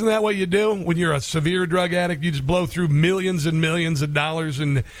 Isn't that what you do when you're a severe drug addict? You just blow through millions and millions of dollars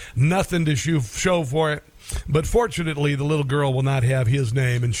and nothing to show for it. But fortunately, the little girl will not have his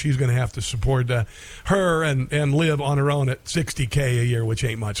name, and she's going to have to support her and live on her own at $60K a year, which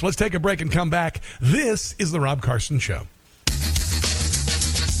ain't much. Let's take a break and come back. This is The Rob Carson Show.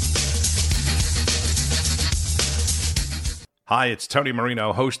 Hi, it's Tony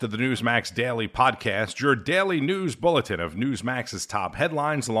Marino, host of the Newsmax Daily Podcast, your daily news bulletin of Newsmax's top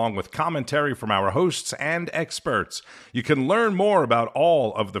headlines, along with commentary from our hosts and experts. You can learn more about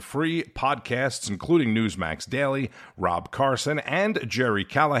all of the free podcasts, including Newsmax Daily, Rob Carson, and Jerry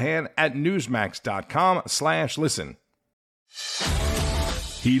Callahan at newsmax.com/listen.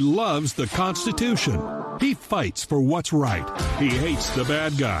 He loves the Constitution. He fights for what's right. He hates the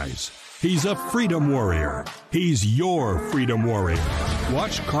bad guys. He's a freedom warrior. He's your freedom warrior.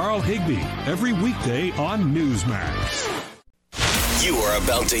 Watch Carl Higbie every weekday on Newsmax. You are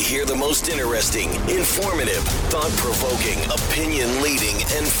about to hear the most interesting, informative, thought-provoking, opinion-leading,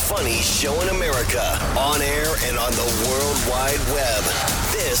 and funny show in America. On air and on the World Wide Web.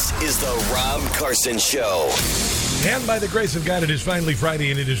 This is the Rob Carson Show. And by the grace of God, it is finally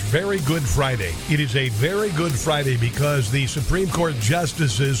Friday, and it is very good Friday. It is a very good Friday because the Supreme Court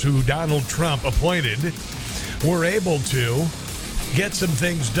justices who Donald Trump appointed were able to get some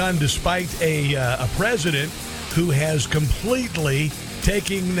things done despite a president who has completely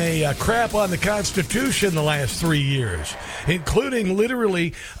taken a crap on the Constitution the last 3 years, including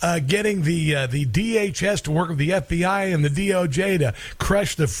literally getting the DHS to work with the FBI and the DOJ to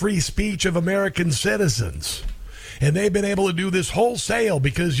crush the free speech of American citizens. And they've been able to do this wholesale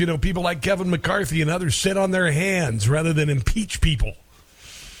because, you know, people like Kevin McCarthy and others sit on their hands rather than impeach people.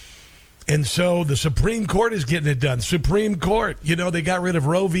 And so the Supreme Court is getting it done. Supreme Court, you know, they got rid of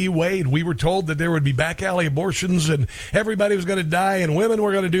Roe v. Wade. We were told that there would be back alley abortions and everybody was going to die and women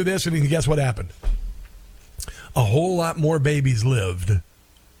were going to do this. And guess what happened? A whole lot more babies lived.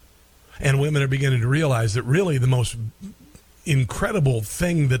 And women are beginning to realize that really the most incredible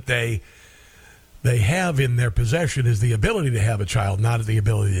thing that they have in their possession is the ability to have a child, not the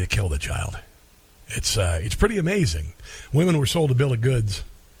ability to kill the child. It's pretty amazing. Women were sold a bill of goods.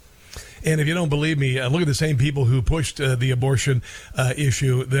 And if you don't believe me, look at the same people who pushed the abortion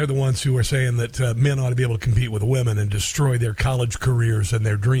issue. They're the ones who are saying that men ought to be able to compete with women and destroy their college careers and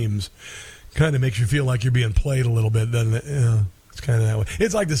their dreams. Kind of makes you feel like you're being played a little bit, doesn't it? Yeah. It's kind of that way.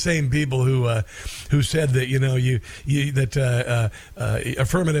 It's like the same people who said that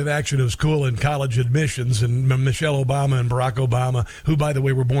affirmative action was cool in college admissions, and Michelle Obama and Barack Obama, who by the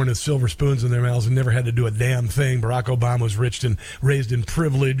way were born with silver spoons in their mouths and never had to do a damn thing. Barack Obama was rich and raised in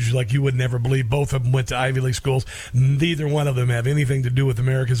privilege, like you would never believe. Both of them went to Ivy League schools. Neither one of them have anything to do with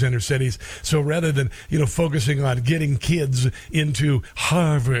America's inner cities. So rather than focusing on getting kids into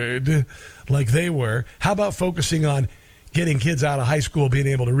Harvard like they were, how about focusing on getting kids out of high school being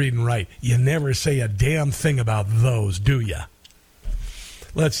able to read and write? You never say a damn thing about those, do you?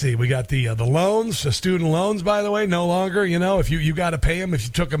 Let's see. We got the loans, student loans, by the way, no longer. If you got to pay them if you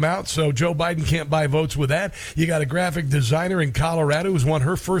took them out. So Joe Biden can't buy votes with that. You got a graphic designer in Colorado who's won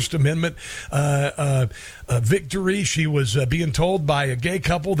her First Amendment victory. She was being told by a gay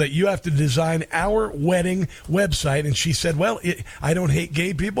couple that you have to design our wedding website. And she said, well, I don't hate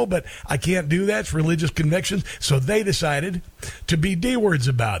gay people, but I can't do that. It's religious convictions. So they decided to be D-words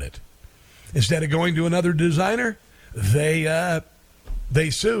about it. Instead of going to another designer, they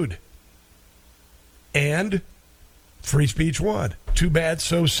sued. And free speech won. Too bad,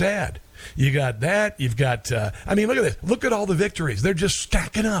 so sad. You got that. You've got, look at this. Look at all the victories. They're just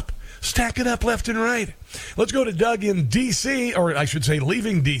stacking up left and right. Let's go to Doug in D.C., or I should say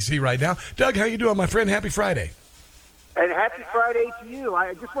leaving D.C. right now. Doug, how you doing, my friend? Happy Friday. And happy Friday to you.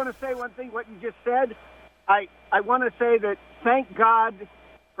 I just want to say one thing, what you just said. I want to say that thank God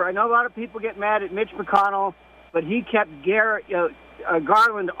for, I know a lot of people get mad at Mitch McConnell, but he kept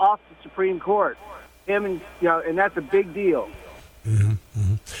Garland off the Supreme Court. And that's a big deal. Mm-hmm,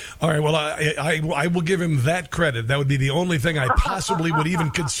 mm-hmm. All right, well, I will give him that credit. That would be the only thing I possibly would even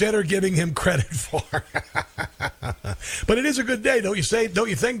consider giving him credit for. But it is a good day, don't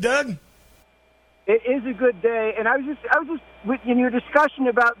you think, Doug? It is a good day, and I was just in your discussion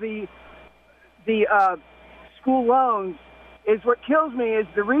about the school loans. Is what kills me is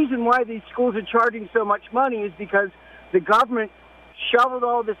the reason why these schools are charging so much money is because the government shoveled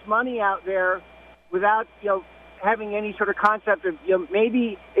all this money out there without having any sort of concept of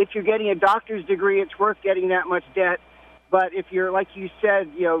maybe if you're getting a doctor's degree, it's worth getting that much debt. But if you're, like you said,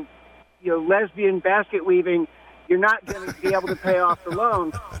 lesbian basket weaving, you're not going to be able to pay off the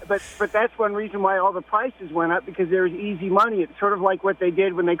loan. But that's one reason why all the prices went up, because there's easy money. It's sort of like what they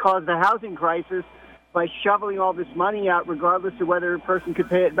did when they caused the housing crisis by shoveling all this money out regardless of whether a person could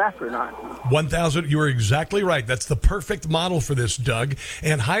pay it back or not. 1,000, you are exactly right. That's the perfect model for this, Doug.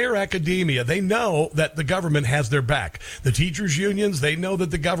 And higher academia, they know that the government has their back. The teachers' unions, they know that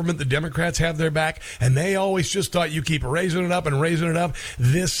the government, the Democrats have their back, and they always just thought you keep raising it up and raising it up.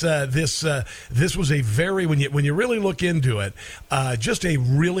 This was a very, when you really look into it, just a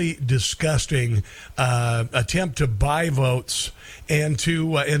really disgusting attempt to buy votes and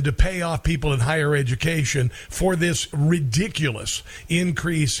to pay off people in higher education for this ridiculous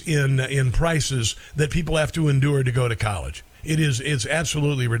increase in prices that people have to endure to go to college. It's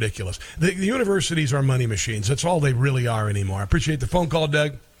absolutely ridiculous. The universities are money machines. That's all they really are anymore. I appreciate the phone call,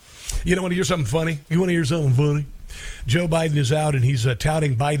 Doug. You don't want to hear something funny? You want to hear something funny? Joe Biden is out and he's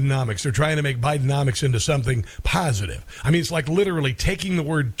touting Bidenomics. They're trying to make Bidenomics into something positive. I mean, it's like literally taking the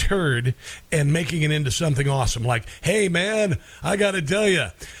word turd and making it into something awesome. Like, hey, man, I got to tell you,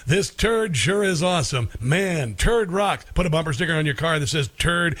 this turd sure is awesome. Man, turd rocks. Put a bumper sticker on your car that says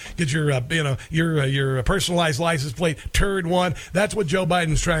turd. Get your your personalized license plate, turd one. That's what Joe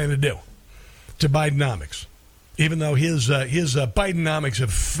Biden's trying to do to Bidenomics. Even though his Bidenomics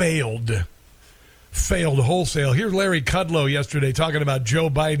have failed wholesale. Here's Larry Kudlow yesterday talking about Joe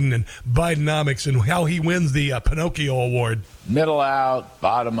Biden and Bidenomics and how he wins the Pinocchio Award. Middle out,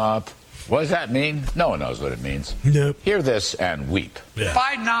 bottom up. What does that mean? No one knows what it means. Nope. Hear this and weep. Yeah.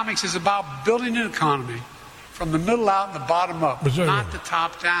 Bidenomics is about building an economy from the middle out and the bottom up, not the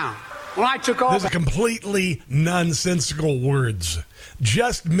top down. When I took over... Those are completely nonsensical words,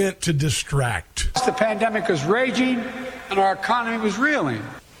 just meant to distract. The pandemic was raging and our economy was reeling.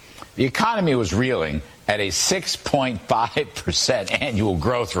 The economy was reeling at a 6.5% annual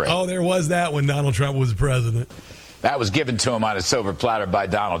growth rate. Oh, there was that when Donald Trump was president. That was given to him on a silver platter by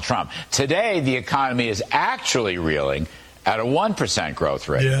Donald Trump. Today, the economy is actually reeling at a 1% growth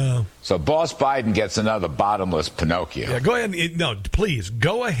rate. Yeah. So Boss Biden gets another bottomless Pinocchio. Yeah, go ahead. No, please,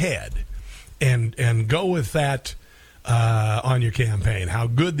 go ahead and go with that on your campaign, how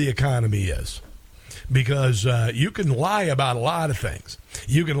good the economy is. Because you can lie about a lot of things.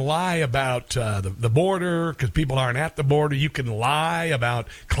 You can lie about the border because people aren't at the border. You can lie about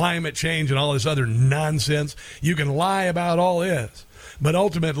climate change and all this other nonsense. You can lie about all this. But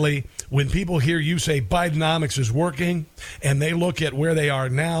ultimately, when people hear you say Bidenomics is working and they look at where they are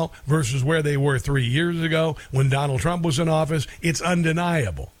now versus where they were 3 years ago when Donald Trump was in office, it's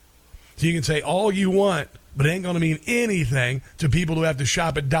undeniable. So you can say all you want, but it ain't going to mean anything to people who have to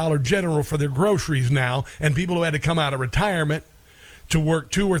shop at Dollar General for their groceries now and people who had to come out of retirement to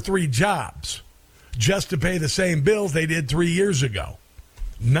work 2 or 3 jobs just to pay the same bills they did 3 years ago.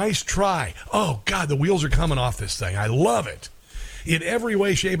 Nice try. Oh, God, the wheels are coming off this thing. I love it. In every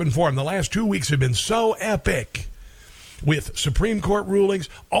way, shape, and form. The last 2 weeks have been so epic. With Supreme Court rulings,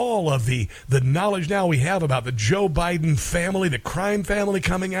 all of the knowledge now we have about the Joe Biden family, the crime family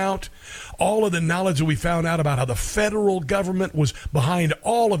coming out, all of the knowledge that we found out about how the federal government was behind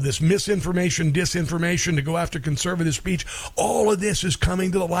all of this misinformation, disinformation to go after conservative speech, all of this is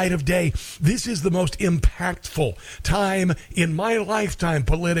coming to the light of day. This is the most impactful time in my lifetime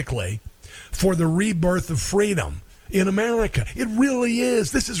politically for the rebirth of freedom in America. It really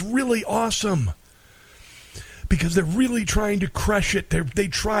is. This is really awesome. Because they're really trying to crush it. They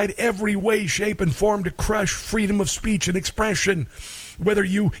tried every way, shape, and form to crush freedom of speech and expression. Whether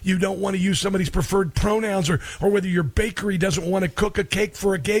you don't want to use somebody's preferred pronouns or whether your bakery doesn't want to cook a cake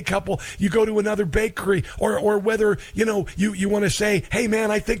for a gay couple, you go to another bakery. Or whether, you want to say, hey,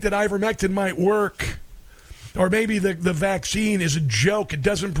 man, I think that ivermectin might work. Or maybe the vaccine is a joke. It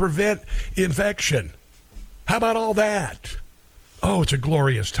doesn't prevent infection. How about all that? Oh, it's a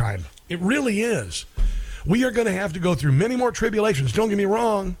glorious time. It really is. We are going to have to go through many more tribulations. Don't get me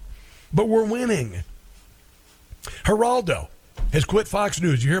wrong, but we're winning. Geraldo has quit Fox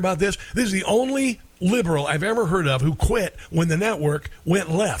News. You hear about this? This is the only liberal I've ever heard of who quit when the network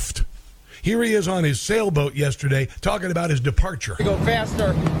went left. Here he is on his sailboat yesterday talking about his departure. You go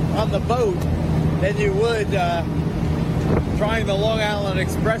faster on the boat than you would trying the Long Island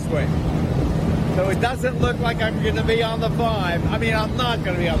Expressway. So it doesn't look like I'm going to be on the 5. I mean, I'm not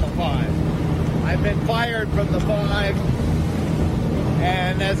going to be on the 5. I've been fired from the 5,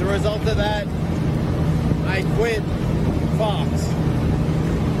 and as a result of that, I quit Fox.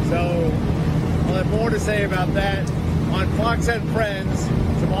 So I'll have more to say about that on Fox and Friends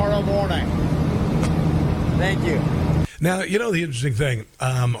tomorrow morning. Thank you. Now, you know the interesting thing,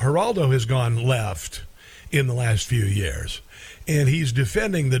 Geraldo has gone left in the last few years, and he's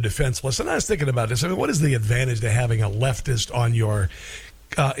defending the defenseless. And I was thinking about this. I mean, what is the advantage to having a leftist on your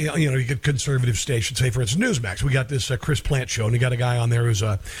you get conservative stations, say for instance Newsmax. We got this Chris Plant show, and you got a guy on there who's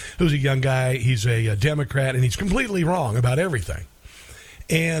a young guy. He's a Democrat, and he's completely wrong about everything.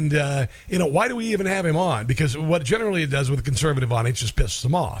 And why do we even have him on? Because what generally it does with a conservative on, it just pisses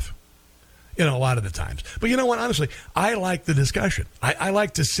them off. A lot of the times. But you know what? Honestly, I like the discussion. I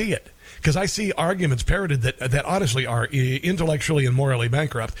like to see it. Because I see arguments parroted that honestly are intellectually and morally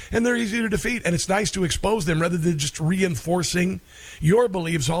bankrupt, and they're easy to defeat, and it's nice to expose them rather than just reinforcing your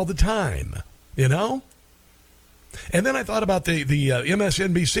beliefs all the time, And then I thought about the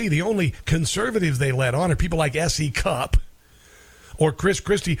MSNBC. The only conservatives they let on are people like S.E. Cupp or Chris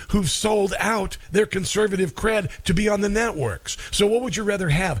Christie, who've sold out their conservative cred to be on the networks. So what would you rather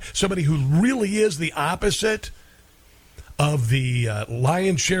have? Somebody who really is the opposite of the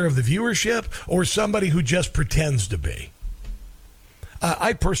lion's share of the viewership, or somebody who just pretends to be?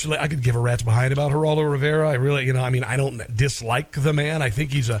 I could give a rat's behind about Geraldo Rivera. I really, I don't dislike the man. I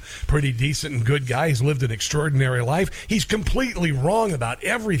think he's a pretty decent and good guy. He's lived an extraordinary life. He's completely wrong about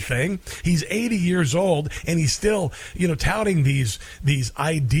everything. He's 80 years old, and he's still, touting these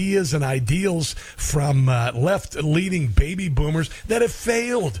ideas and ideals from left-leaning baby boomers that have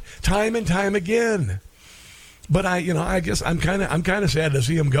failed time and time again. But I guess I'm kind of sad to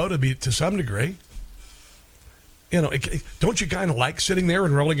see him go to some degree. Don't you kind of like sitting there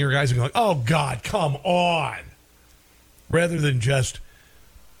and rolling your eyes and going, "Oh God, come on," rather than just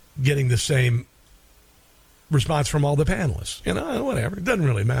getting the same response from all the panelists? Whatever, it doesn't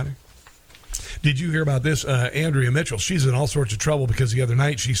really matter. Did you hear about this? Andrea Mitchell, she's in all sorts of trouble because the other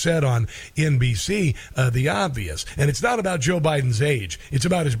night she said on NBC the obvious. And it's not about Joe Biden's age. It's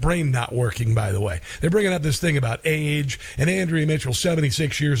about his brain not working, by the way. They're bringing up this thing about age. And Andrea Mitchell,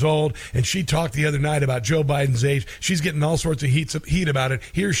 76 years old, and she talked the other night about Joe Biden's age. She's getting all sorts of heat about it.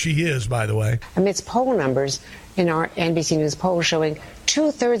 Here she is, by the way. Amidst poll numbers in our NBC News poll showing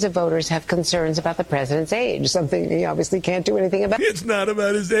 2/3 of voters have concerns about the president's age, something he obviously can't do anything about. It's not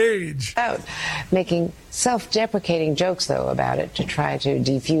about his age. Making self-deprecating jokes, though, about it to try to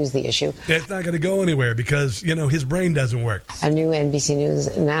defuse the issue. It's not going to go anywhere because, his brain doesn't work. A new NBC News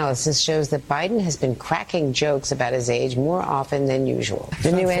analysis shows that Biden has been cracking jokes about his age more often than usual.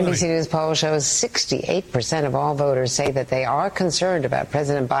 The new NBC News poll shows 68% of all voters say that they are concerned about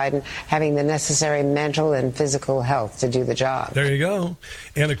President Biden having the necessary mental and physical health to do the job. There you go.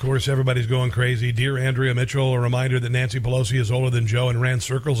 And, of course, everybody's going crazy. Dear Andrea Mitchell, a reminder that Nancy Pelosi is older than Joe and ran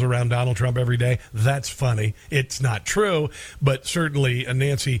circles around Donald Trump every day. That's funny. It's not true, but certainly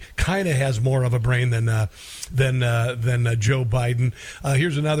Nancy kind of has more of a brain than Joe Biden.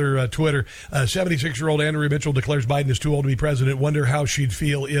 Here's another Twitter. 76-year-old Andrea Mitchell declares Biden is too old to be president. Wonder how she'd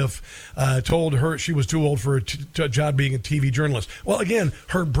feel if told her she was too old for a job being a TV journalist. Well, again,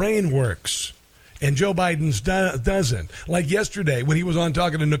 her brain works. And Joe Biden's doesn't. Like yesterday when he was on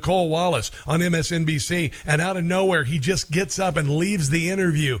talking to Nicole Wallace on MSNBC, and out of nowhere he just gets up and leaves the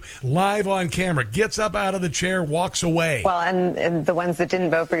interview live on camera, gets up out of the chair, walks away. Well, and the ones that didn't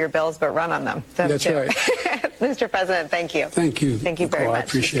vote for your bills but run on them. That's right. Mr. President, thank you. Thank you. Thank you very much. I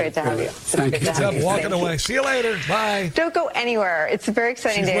appreciate it's great to have you. Thank you. Gets up, walking away. See you later. Bye. Don't go anywhere. It's a very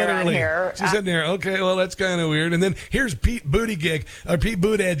exciting day around here. She's in there. Okay, well, that's kind of weird. And then here's Pete Buttigieg,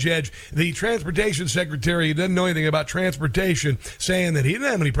 the transportation secretary. He doesn't know anything about transportation, saying that he didn't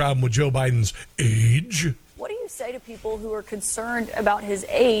have any problem with Joe Biden's age. What do you say to people who are concerned about his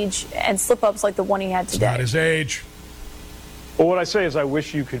age and slip-ups like the one he had today? It's not his age. Well, what I say is I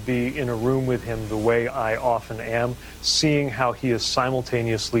wish you could be in a room with him the way I often am, seeing how he is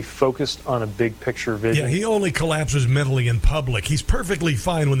simultaneously focused on a big picture vision. Yeah, he only collapses mentally in public. He's perfectly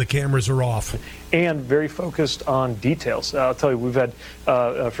fine when the cameras are off. And very focused on details. I'll tell you, we've had,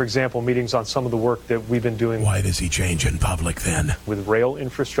 for example, meetings on some of the work that we've been doing. Why does he change in public then? With rail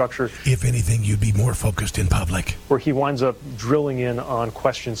infrastructure. If anything, you'd be more focused in public. Where he winds up drilling in on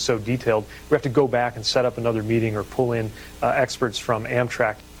questions so detailed, we have to go back and set up another meeting or pull in experts from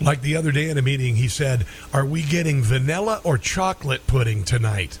Amtrak. Like the other day in a meeting, he said, are we getting vanilla or chocolate pudding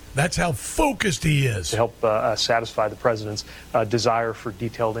tonight? That's how focused he is. To help satisfy the president's desire for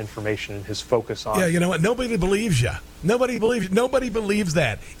detailed information and his focus on. Yeah, you know what? Nobody believes you. Nobody believes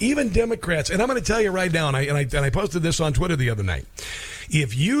that. Even Democrats. And I'm going to tell you right now, and I posted this on Twitter the other night.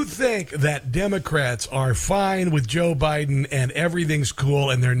 If you think that Democrats are fine with Joe Biden and everything's cool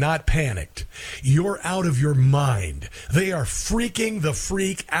and they're not panicked, you're out of your mind. They are freaking the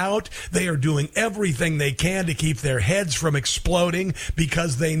freak out. They are doing everything they can to keep their heads from exploding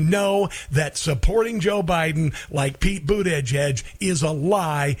because they know that supporting Joe Biden like Pete Buttigieg is a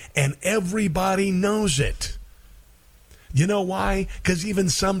lie and everybody knows it. You know why? Because even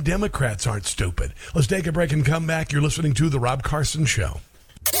some Democrats aren't stupid. Let's take a break and come back. You're listening to The Rob Carson Show.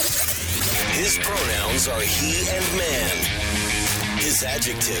 His pronouns are he and man. His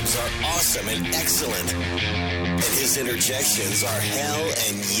adjectives are awesome and excellent. And his interjections are hell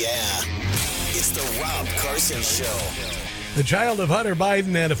and yeah. It's The Rob Carson Show. The child of Hunter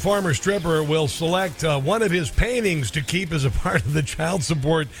Biden and a former stripper will select one of his paintings to keep as a part of the child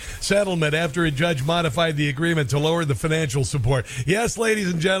support settlement after a judge modified the agreement to lower the financial support. Yes,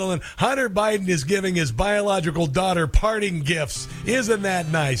 ladies and gentlemen, Hunter Biden is giving his biological daughter parting gifts. Isn't that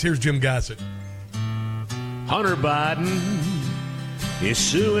nice? Here's Jim Gossett. Hunter Biden is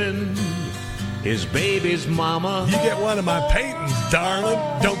suing his baby's mama. You get one of my paintings, darling.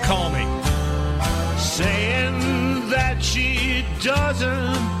 Don't call me. Saying that she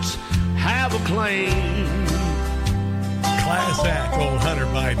doesn't have a claim. Class act, old Hunter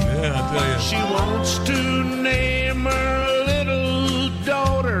Biden. Yeah, I'll tell you. She wants to name her little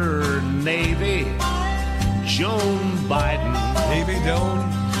daughter Navy Joan Biden. Navy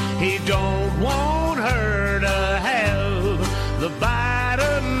Joan? He don't want her to have the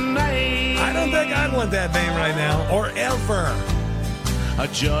Biden name. I don't think I'd want that name right now, or ever. A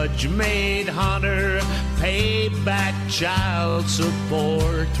judge made Hunter pay back child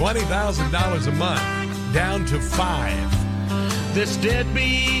support. $20,000 a month, down to $5,000. This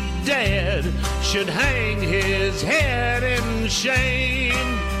deadbeat dad should hang his head in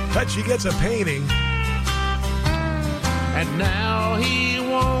shame. But she gets a painting. And now he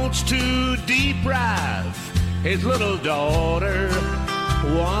wants to deprive his little daughter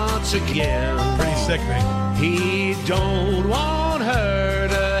once again. Pretty sickening. He don't want her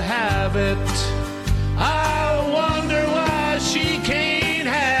to have it. I wonder why she can't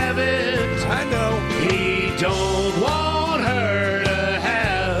have it. I know. He don't want her to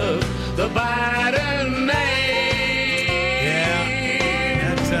have the Biden name.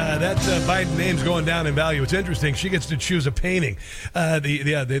 Yeah, that Biden name's going down in value. It's interesting. She gets to choose a painting.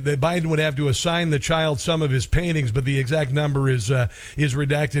 The Biden would have to assign the child some of his paintings, but the exact number is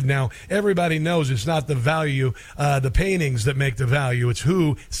redacted. Now, everybody knows it's not the value, the paintings that make the value. It's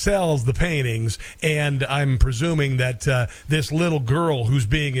who sells the paintings. And I'm presuming that this little girl who's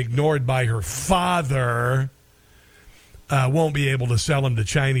being ignored by her father won't be able to sell them to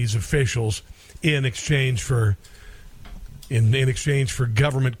Chinese officials in exchange for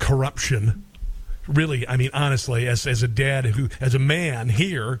government corruption. Really, I mean, honestly, as a dad as a man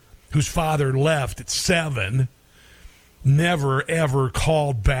here whose father left at 7, never ever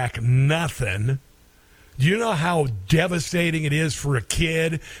called back nothing. Do you know how devastating it is for a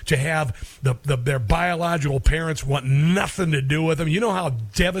kid to have their biological parents want nothing to do with them? You know how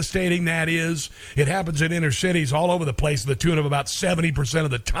devastating that is? It happens in inner cities all over the place to the tune of about 70%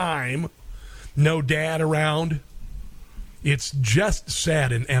 of the time. No dad around. It's just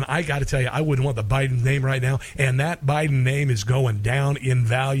sad, and I got to tell you, I wouldn't want the Biden name right now, and that Biden name is going down in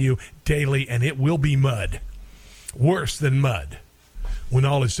value daily, and it will be mud. Worse than mud when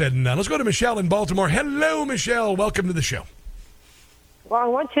all is said and done. Let's go to Michelle in Baltimore. Hello, Michelle. Welcome to the show. Well, I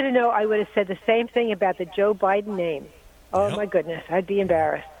want you to know I would have said the same thing about the Joe Biden name. Oh, my goodness. I'd be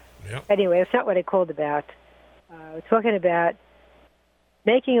embarrassed. Yep. Anyway, that's not what I called about. We're talking about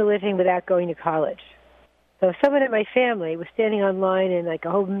making a living without going to college. So someone in my family was standing online in like a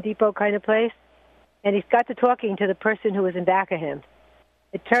Home Depot kind of place, and he's got to talking to the person who was in back of him.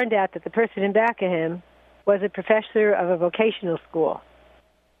 It turned out that the person in back of him was a professor of a vocational school.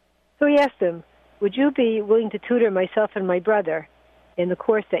 So he asked him, would you be willing to tutor myself and my brother in the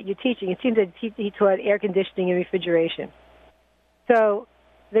course that you're teaching? It seems that he taught air conditioning and refrigeration. So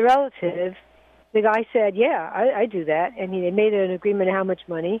the relative, the guy said, yeah, I do that. And they made an agreement on how much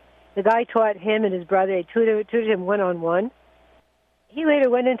money. The guy taught him and his brother, they tutored him one-on-one. He later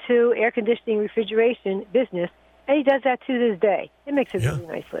went into air conditioning refrigeration business, and he does that to this day. It makes a really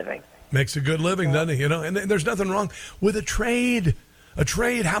nice living. Makes a good living, doesn't it? You know, and there's nothing wrong with a trade. A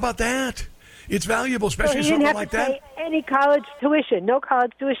trade, how about that? It's valuable, especially something like that. He didn't have to pay any college tuition. No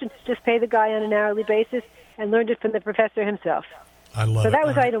college tuition. Just pay the guy on an hourly basis and learned it from the professor himself. I love it. So that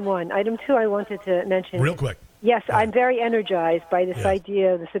was item one. Item two I wanted to mention. Real quick. Yes, I'm very energized by this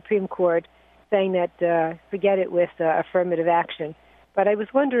idea of the Supreme Court saying that forget it with affirmative action. But I was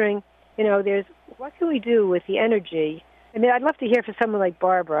wondering, what can we do with the energy? I mean, I'd love to hear from someone like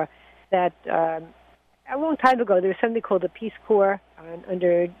Barbara that a long time ago there was something called the Peace Corps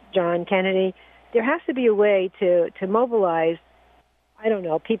under John Kennedy. There has to be a way to mobilize, I don't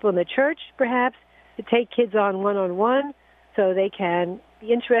know, people in the church perhaps, to take kids on one-on-one so they can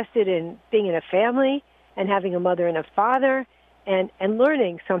be interested in being in a family and having a mother and a father and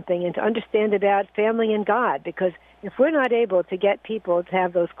learning something and to understand about family and God. Because if we're not able to get people to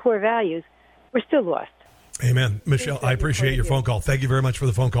have those core values, we're still lost. Amen. Michelle, I appreciate your phone call. Thank you very much for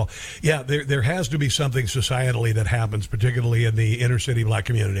the phone call. Yeah, there has to be something societally that happens, particularly in the inner city black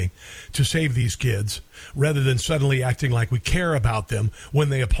community, to save these kids rather than suddenly acting like we care about them when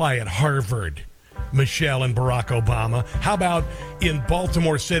they apply at Harvard. Michelle and Barack Obama. How about in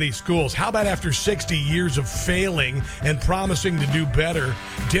Baltimore City schools? How about after 60 years of failing and promising to do better,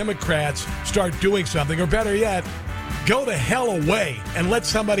 Democrats start doing something, or better yet, go the hell away and let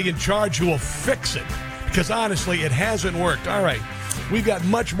somebody in charge who will fix it. Because honestly, it hasn't worked. All right, we've got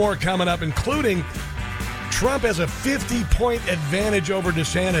much more coming up, including Trump has a 50-point advantage over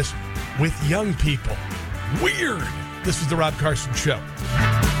DeSantis with young people. Weird. This is the Rob Carson Show.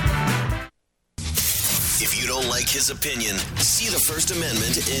 If you don't like his opinion, see the First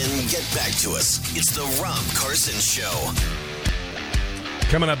Amendment and get back to us. It's the Rob Carson Show.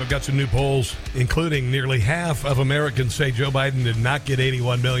 Coming up, I've got some new polls, including nearly half of Americans say Joe Biden did not get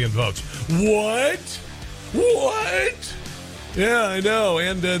 81 million votes. What? Yeah, I know.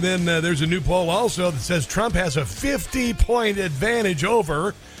 And then there's a new poll also that says Trump has a 50-point advantage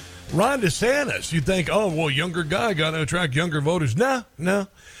over Ron DeSantis. You'd think, oh, well, younger guy got to attract younger voters. No,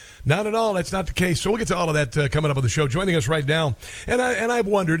 not at all. That's not the case. So we'll get to all of that coming up on the show. Joining us right now, and I've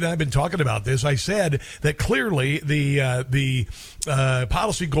wondered, and I've been talking about this. I said that clearly the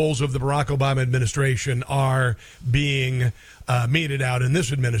policy goals of the Barack Obama administration are being meted out in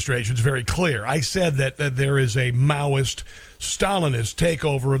this administration. It's very clear. I said that there is a Maoist, Stalinist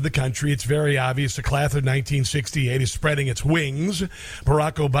takeover of the country. It's very obvious. The class of 1968 is spreading its wings.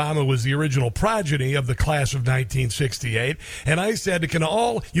 Barack Obama was the original progeny of the class of 1968. And I said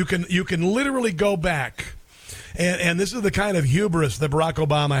you can literally go back. And this is the kind of hubris that Barack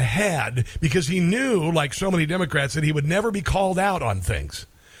Obama had, because he knew, like so many Democrats, that he would never be called out on things.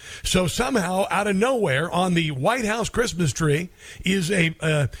 So somehow, out of nowhere, on the White House Christmas tree is a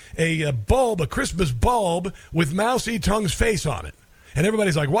Christmas bulb with Mao Zedong's face on it, and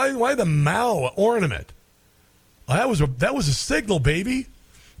everybody's like, "Why the Mao ornament?" Well, that was a signal, baby.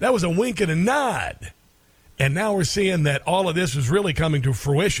 That was a wink and a nod, and now we're seeing that all of this is really coming to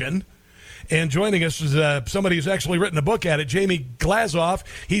fruition. And joining us is somebody who's actually written a book at it, Jamie Glazoff.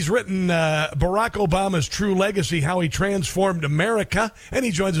 He's written Barack Obama's True Legacy, How He Transformed America, and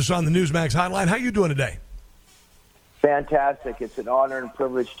he joins us on the Newsmax Hotline. How you doing today? Fantastic. It's an honor and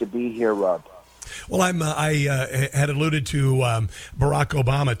privilege to be here, Rob. Well, I had alluded to Barack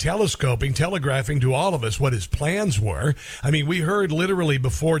Obama telegraphing to all of us what his plans were. I mean, we heard literally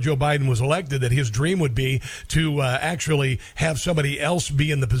before Joe Biden was elected that his dream would be to actually have somebody else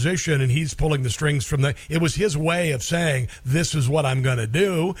be in the position, and he's pulling the strings from it was his way of saying, this is what I'm going to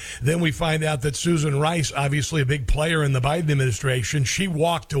do. Then we find out that Susan Rice, obviously a big player in the Biden administration, she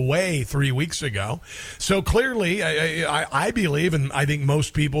walked away 3 weeks ago. So clearly, I believe, and I think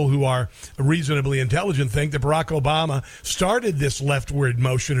most people who are reasonably intelligent think that Barack Obama started this leftward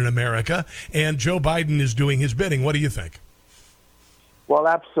motion in America, and Joe Biden is doing his bidding. What do you think? Well,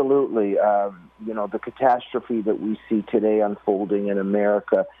 absolutely. The catastrophe that we see today unfolding in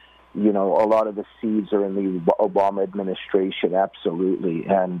America, a lot of the seeds are in the Obama administration, absolutely.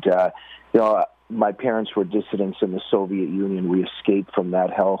 And, my parents were dissidents in the Soviet Union. We escaped from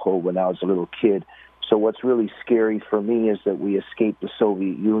that hellhole when I was a little kid. So what's really scary for me is that we escaped the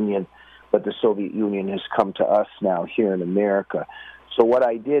Soviet Union, but the Soviet Union has come to us now here in America. So what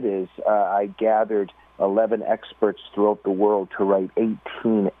I did is I gathered 11 experts throughout the world to write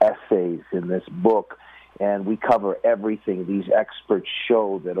 18 essays in this book. And we cover everything. These experts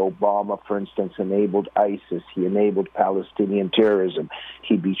show that Obama, for instance, enabled ISIS. He enabled Palestinian terrorism.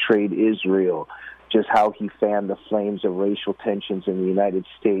 He betrayed Israel. Just how he fanned the flames of racial tensions in the United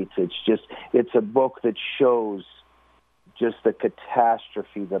States. It's a book that shows just the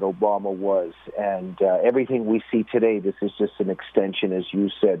catastrophe that Obama was. And everything we see today, this is just an extension, as you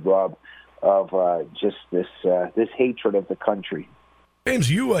said, Rob, of just this hatred of the country.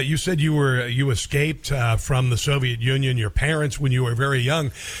 James, you said you escaped from the Soviet Union, your parents, when you were very young.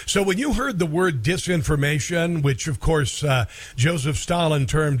 So when you heard the word disinformation, which of course Joseph Stalin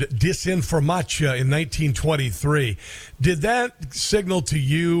termed disinformatia in 1923, did that signal to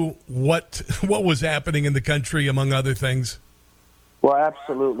you what was happening in the country, among other things? Well,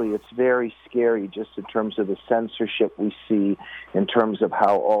 absolutely. It's very scary just in terms of the censorship we see, in terms of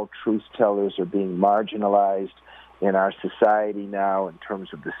how all truth tellers are being marginalized in our society now, in terms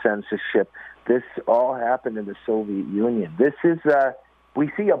of the censorship. This all happened in the Soviet Union. This is,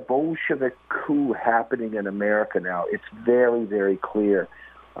 we see a Bolshevik coup happening in America now. It's very, very clear.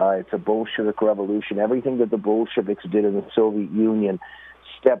 It's a Bolshevik revolution. Everything that the Bolsheviks did in the Soviet Union,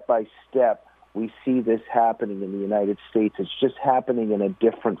 step by step, we see this happening in the United States. It's just happening in a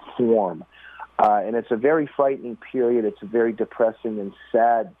different form. And it's a very frightening period. It's a very depressing and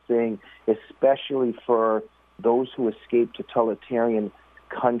sad thing, especially for those who escape totalitarian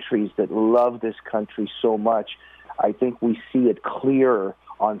countries that love this country so much. I think we see it clearer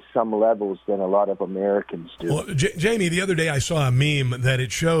on some levels than a lot of Americans do. Well, Jamie, the other day I saw a meme that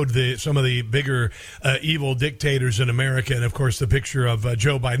it showed some of the bigger evil dictators in America, and of course the picture of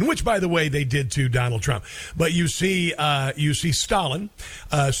Joe Biden, which, by the way, they did to Donald Trump. But you see Stalin.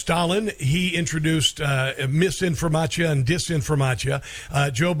 Stalin, he introduced misinformatia and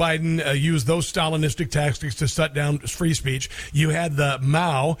disinformatia. Joe Biden used those Stalinistic tactics to shut down free speech. You had the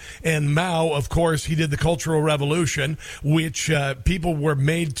Mao, and Mao, of course, he did the Cultural Revolution, which people were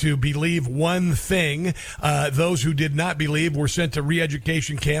made to believe one thing. Those who did not believe were sent to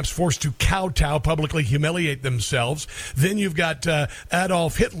re-education camps, forced to kowtow, publicly humiliate themselves. Then you've got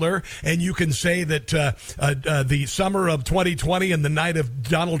Adolf Hitler, and you can say that the summer of 2020 and the night of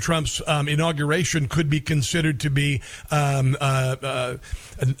Donald Trump's inauguration could be considered to be the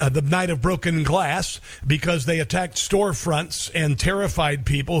night of broken glass, because they attacked storefronts and terrified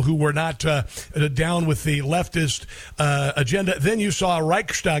people who were not down with the leftist agenda. Then you saw a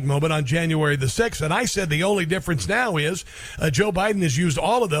Reichstag moment on January the 6th, and I said the only difference now is Joe Biden has used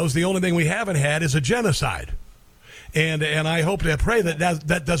all of those. The only thing we haven't had is a genocide. And I hope to pray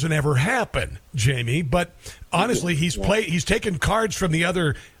that doesn't ever happen, Jamie. But honestly, he's taken cards from the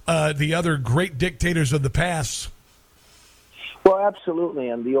other great dictators of the past. Well, absolutely,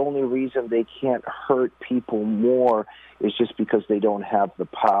 and the only reason they can't hurt people more is just because they don't have the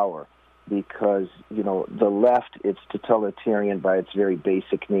power. Because, the left, it's totalitarian by its very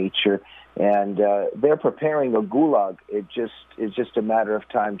basic nature, and they're preparing a gulag. It's just a matter of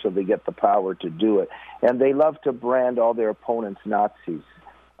time till they get the power to do it. And they love to brand all their opponents Nazis.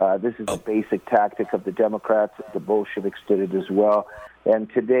 This is a basic tactic of the Democrats. The Bolsheviks did it as well. And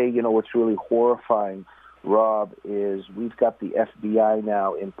today, what's really horrifying, Rob, is we've got the FBI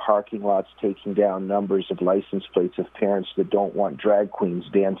now in parking lots taking down numbers of license plates of parents that don't want drag queens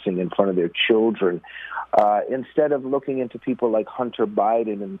dancing in front of their children. Instead of looking into people like Hunter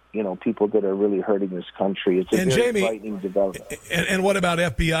Biden and, people that are really hurting this country. It's a very frightening development. And what about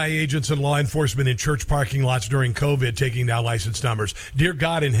FBI agents and law enforcement in church parking lots during COVID taking down license numbers? Dear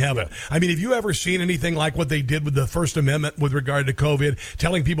God in heaven. I mean, have you ever seen anything like what they did with the First Amendment with regard to COVID,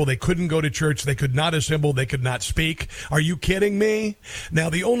 telling people they couldn't go to church, they could not assemble, they could not speak? Are you kidding me? Now,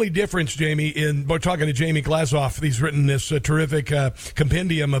 the only difference, Jamie, we're talking to Jamie Glazoff. He's written this terrific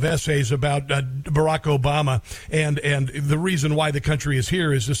compendium of essays about Barack Obama, and the reason why the country is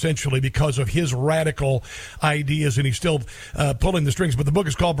here is essentially because of his radical ideas, and he's still pulling the strings. But the book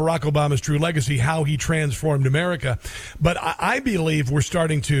is called Barack Obama's True Legacy, How He Transformed America. But I believe we're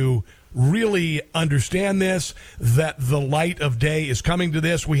starting to really understand this, that the light of day is coming to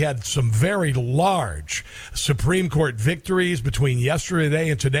this. We had some very large Supreme Court victories between yesterday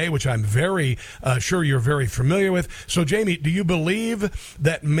and today, which I'm very sure you're very familiar with. So, Jamie, do you believe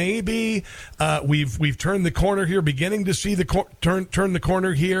that maybe we've turned the corner here, beginning to see turn the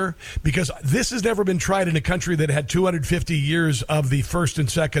corner here? Because this has never been tried in a country that had 250 years of the First and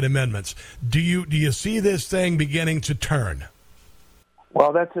Second Amendments. Do you see this thing beginning to turn?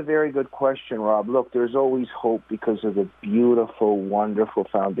 Well, that's a very good question, Rob. Look, there's always hope because of the beautiful, wonderful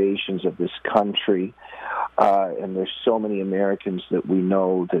foundations of this country. And there's so many Americans that we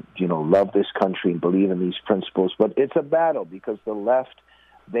know that, love this country and believe in these principles. But it's a battle because the left,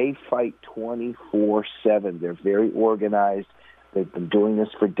 they fight 24/7. They're very organized. They've been doing this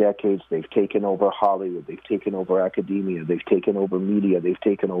for decades. They've taken over Hollywood. They've taken over academia. They've taken over media. They've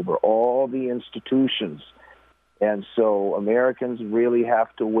taken over all the institutions. And so Americans really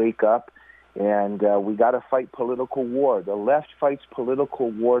have to wake up, and we got to fight political war. The left fights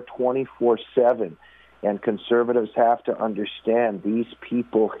political war 24/7, and conservatives have to understand these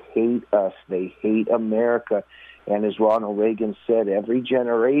people hate us. They hate America. And as Ronald Reagan said, every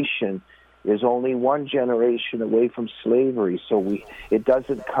generation is only one generation away from slavery. So it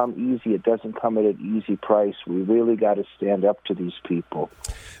doesn't come easy. It doesn't come at an easy price. We really got to stand up to these people.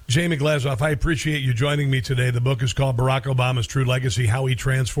 Jamie Glazoff, I appreciate you joining me today. The book is called Barack Obama's True Legacy, How He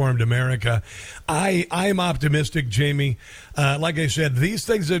Transformed America. I'm optimistic, Jamie. Like I said, these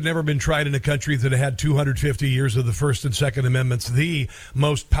things have never been tried in a country that had 250 years of the First and Second Amendments, the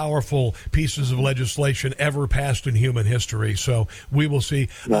most powerful pieces of legislation ever passed in human history. So we will see.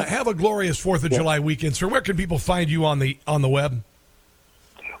 Have a glorious 4th of July weekend, sir. Where can people find you on the web?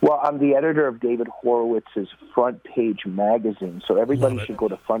 Well, I'm the editor of David Horowitz's Front Page magazine, so everybody should go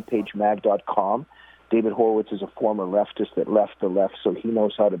to frontpagemag.com. David Horowitz is a former leftist that left the left, so he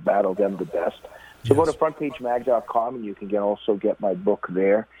knows how to battle them the best. So go to frontpagemag.com, and you can also get my book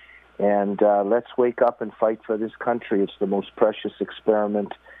there. And let's wake up and fight for this country. It's the most precious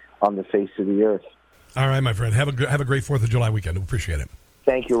experiment on the face of the earth. All right, my friend. Have a great 4th of July weekend. We appreciate it.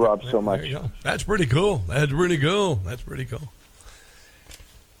 Thank you, Rob, so much. There you go. That's pretty cool. That's pretty cool.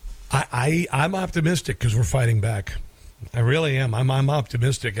 I'm optimistic because we're fighting back. I really am. I'm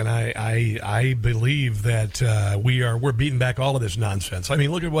optimistic, and I believe that we're beating back all of this nonsense. I mean,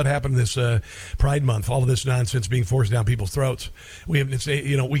 look at what happened this Pride Month. All of this nonsense being forced down people's throats. We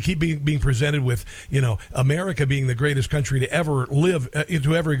keep being presented with America being the greatest country to ever live,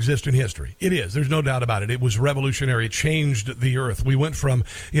 to ever exist in history. It is. There's no doubt about it. It was revolutionary. It changed the earth. We went from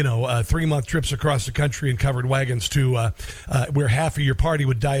 3-month trips across the country in covered wagons to where half of your party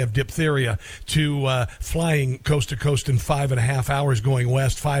would die of diphtheria to flying coast to coast in 5.5 hours going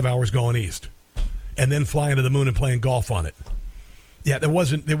west, 5 hours going east, and then flying to the moon and playing golf on it. Yeah, it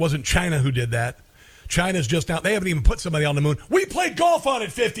wasn't China who did that. China's just now. They haven't even put somebody on the moon. We played golf on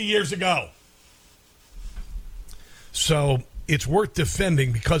it 50 years ago. So it's worth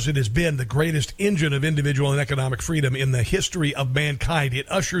defending because it has been the greatest engine of individual and economic freedom in the history of mankind.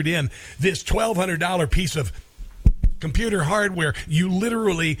 It ushered in this $1,200 piece of computer hardware. You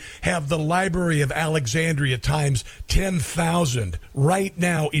literally have the Library of Alexandria times 10,000 right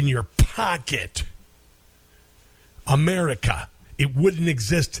now in your pocket. America, it wouldn't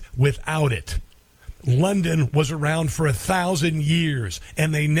exist without it. London was around for 1,000 years,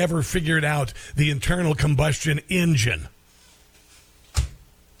 and they never figured out the internal combustion engine.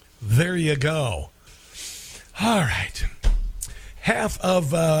 There you go. All right. Half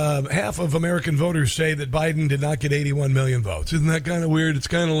of American voters say that Biden did not get 81 million votes. Isn't that kind of weird? It's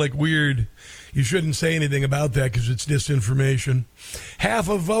kind of like weird. You shouldn't say anything about that because it's disinformation. Half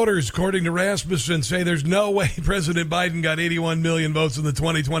of voters, according to Rasmussen, say there's no way President Biden got 81 million votes in the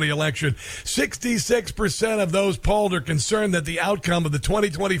 2020 election. 66% of those polled are concerned that the outcome of the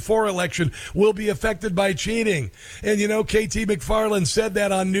 2024 election will be affected by cheating. And, KT McFarland said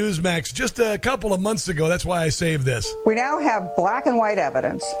that on Newsmax just a couple of months ago. That's why I saved this. We now have black and white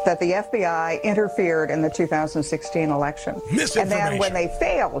evidence that the FBI interfered in the 2016 election. And then when they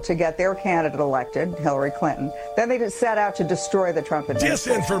failed to get their candidate elected, Hillary Clinton, then they just set out to destroy the Trump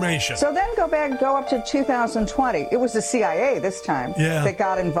administration. Disinformation. So then go up to 2020. It was the CIA this time that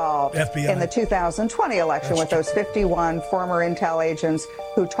got involved in the 2020 election with those 51 former intel agents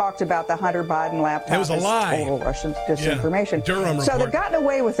who talked about the Hunter Biden laptop. It was a lie. Total Russian disinformation. Durham so report. they've gotten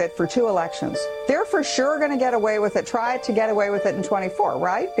away with it for 2 elections. They're for sure going to get away with it, try to get away with it in 24,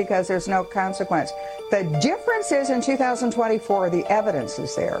 right? Because there's no consequence. The difference is in 2024, the evidence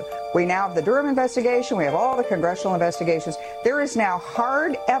is there. We now have the Durham investigation. We have all the congressional investigations. There is now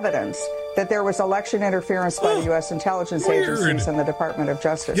hard evidence that there was election interference by the U.S. intelligence agencies and the Department of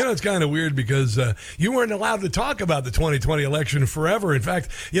Justice. It's kind of weird because you weren't allowed to talk about the 2020 election forever. In fact,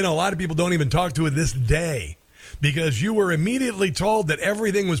 a lot of people don't even talk to it this day because you were immediately told that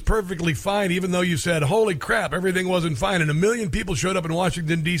everything was perfectly fine, even though you said, holy crap, everything wasn't fine. And 1 million people showed up in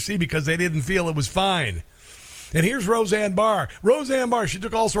Washington, D.C. because they didn't feel it was fine. And here's Roseanne Barr. Roseanne Barr, she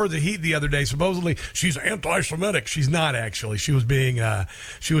took all sorts of heat the other day. Supposedly, she's anti-Semitic. She's not, actually. She was being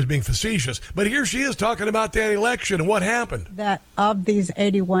facetious. But here she is talking about that election and what happened. That of these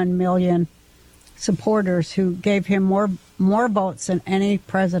 81 million supporters who gave him more votes than any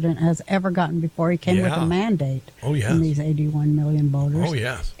president has ever gotten before. He came with a mandate from these 81 million voters. Oh,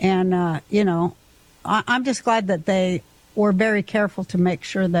 yes. And, I'm just glad that they were very careful to make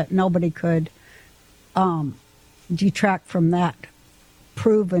sure that nobody could detract from that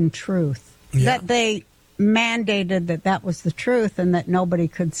proven truth. Yeah. That they mandated that was the truth and that nobody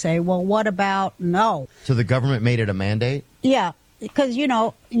could say, well, what about no? So the government made it a mandate? Yeah. Because,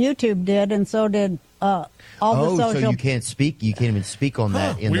 YouTube did, and so did all the social... so you can't even speak on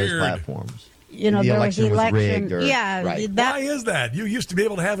that in those platforms. The election was rigged. Right. Why is that? You used to be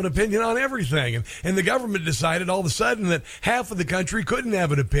able to have an opinion on everything, and the government decided all of a sudden that half of the country couldn't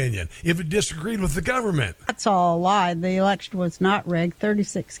have an opinion if it disagreed with the government. That's all a lie. The election was not rigged.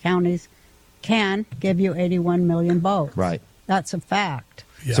 36 counties can give you 81 million votes. Right. That's a fact.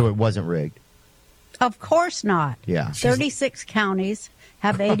 Yeah. So it wasn't rigged? Of course not. Yeah. 36 counties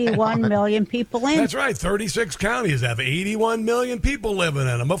have 81 million people in. That's right. 36 counties have 81 million people living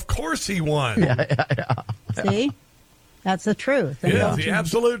in them. Of course he won. Yeah. See? That's the truth. It is the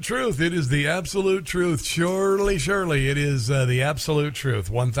absolute truth. It is the absolute truth. Surely, it is the absolute truth.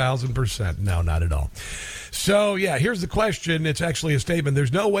 1,000%. No, not at all. So, here's the question. It's actually a statement.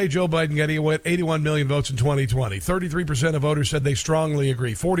 There's no way Joe Biden got 81 million votes in 2020. 33% of voters said they strongly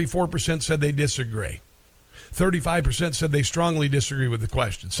agree. 44% said they disagree. 35% said they strongly disagree with the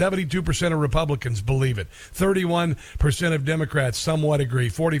question. 72% of Republicans believe it. 31% of Democrats somewhat agree.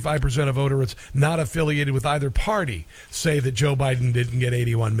 45% of voters not affiliated with either party say that Joe Biden didn't get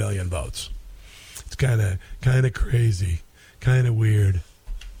 81 million votes. It's kind of crazy, kind of weird.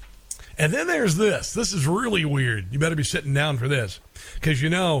 And then there's this. This is really weird. You better be sitting down for this. Because,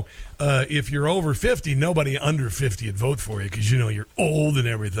 if you're over 50, nobody under 50 would vote for you because, you're old and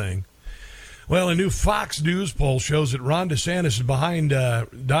everything. Well, a new Fox News poll shows that Ron DeSantis is behind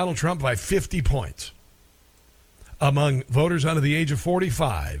Donald Trump by 50 points among voters under the age of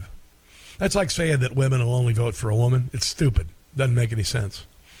 45. That's like saying that women will only vote for a woman. It's stupid. Doesn't make any sense.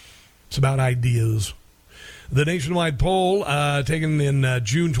 It's about ideas. The nationwide poll taken in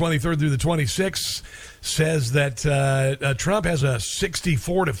June 23rd through the 26th says that Trump has a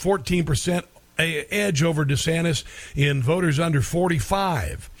 64 to 14% edge over DeSantis in voters under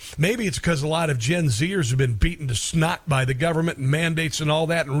 45. Maybe it's because a lot of Gen Zers have been beaten to snot by the government and mandates and all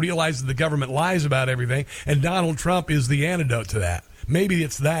that and realize that the government lies about everything, and Donald Trump is the antidote to that. Maybe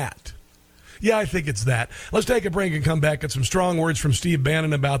it's that. Yeah, I think it's that. Let's take a break and come back at some strong words from Steve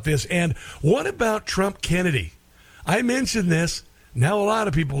Bannon about this. And what about Trump Kennedy? I mentioned this. Now a lot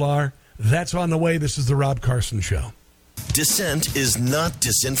of people are. That's on the way. This is the Rob Carson Show. Dissent is not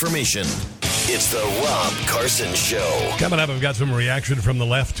disinformation. It's the Rob Carson Show. Coming up, I've got some reaction from the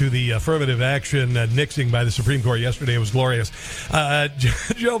left to the affirmative action nixing by the Supreme Court yesterday. It was glorious.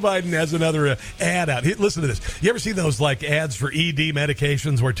 Joe Biden has another ad out. Listen to this. You ever see those ads for ED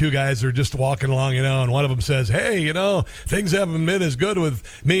medications where two guys are just walking along, and one of them says, hey, things haven't been as good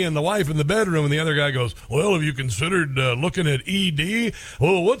with me and the wife in the bedroom. And the other guy goes, well, have you considered looking at ED?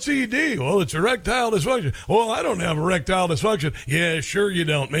 Well, what's ED? Well, it's erectile dysfunction. Well, I don't have erectile dysfunction. Yeah, sure you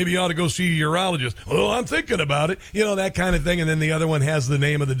don't. Maybe you ought to go see your urologist. Well, I'm thinking about it. That kind of thing. And then the other one has the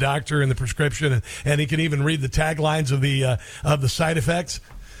name of the doctor and the prescription, and he can even read the taglines of the side effects,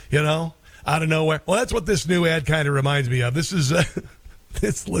 out of nowhere. Well, that's what this new ad kind of reminds me of. This is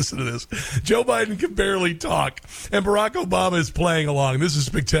listen to this. Joe Biden can barely talk, and Barack Obama is playing along. This is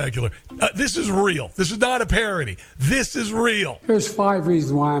spectacular. This is real. This is not a parody. This is real. Here's 5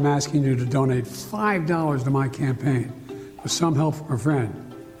 reasons why I'm asking you to donate $5 to my campaign with some help from a friend.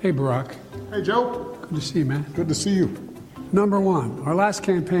 Hey, Barack. Hey, Joe. Good to see you, man. Good to see you. Number one, our last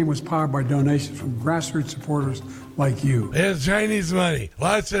campaign was powered by donations from grassroots supporters like you. There's Chinese money.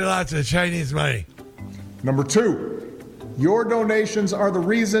 Lots and lots of Chinese money. Number two, your donations are the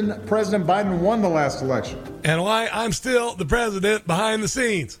reason President Biden won the last election. And why I'm still the president behind the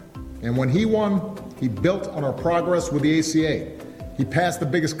scenes. And when he won, he built on our progress with the ACA. He passed the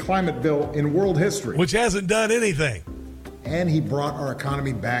biggest climate bill in world history. Which hasn't done anything. And he brought our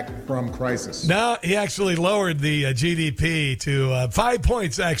economy back from crisis. No, he actually lowered the GDP to 5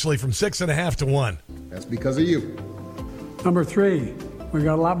 points, actually, from 6.5 to 1. That's because of you. Number three, we've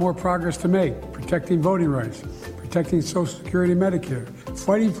got a lot more progress to make. Protecting voting rights, protecting Social Security and Medicare,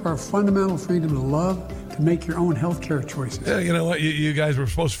 fighting for our fundamental freedom to love, to to make your own health care choices. Yeah, you know what? You guys were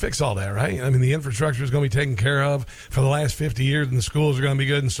supposed to fix all that, right? I mean, the infrastructure is going to be taken care of for the last 50 years, and the schools are going to be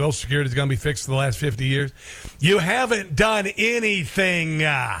good, and Social Security is going to be fixed for the last 50 years. You haven't done anything.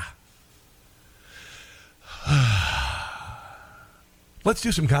 Let's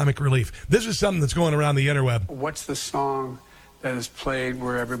do some comic relief. This is something that's going around the interweb. What's the song that is played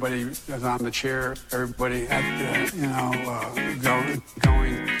where everybody is on the chair, everybody at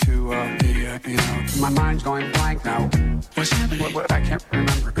going to my mind's going blank now. What's happening? What, I can't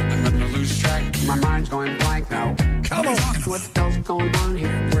remember. I'm going to lose track. My mind's going blank now. Come on. What the hell's going on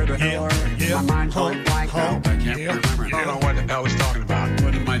here? Where the hell are we? My mind's going blank now. I can't remember. I don't know what the hell I was talking about.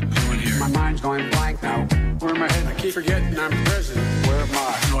 What am I doing here? My mind's going blank now. Where am I heading? I keep forgetting I'm president. Where am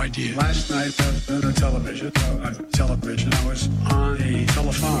I? No idea. Last night on the television, I was on a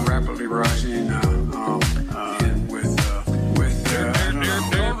telephone rapidly rising with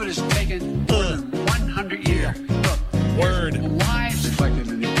COVID has taken more than 100 years. Look, word lives reflected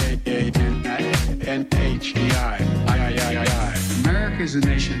in the NHEI. America is a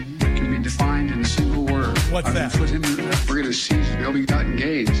nation that can be defined in a single word. What's that? We're going to seize the ill-begotten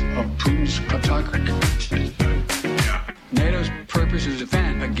gains of Putin's kleptocracy. NATO's purpose is to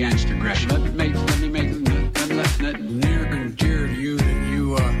defend against aggression. Let me make that near and dear to you that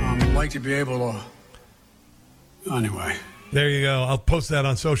you like to be able to. Anyway. There you go. I'll post that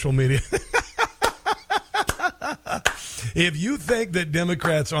on social media. If you think that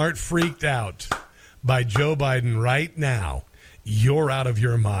Democrats aren't freaked out by Joe Biden right now, you're out of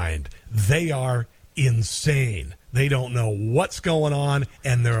your mind. They are insane. They don't know what's going on,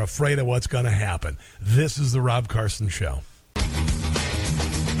 and they're afraid of what's going to happen. This is the Rob Carson Show.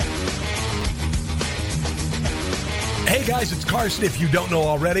 Hey guys, it's Carson. If you don't know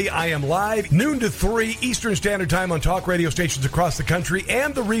already, I am live noon to 3 Eastern Standard Time on talk radio stations across the country,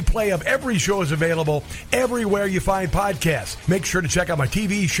 and the replay of every show is available everywhere you find podcasts. Make sure to check out my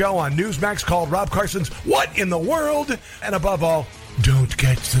TV show on Newsmax called Rob Carson's What in the World? And above all, don't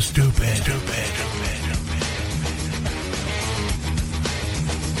catch the stupid.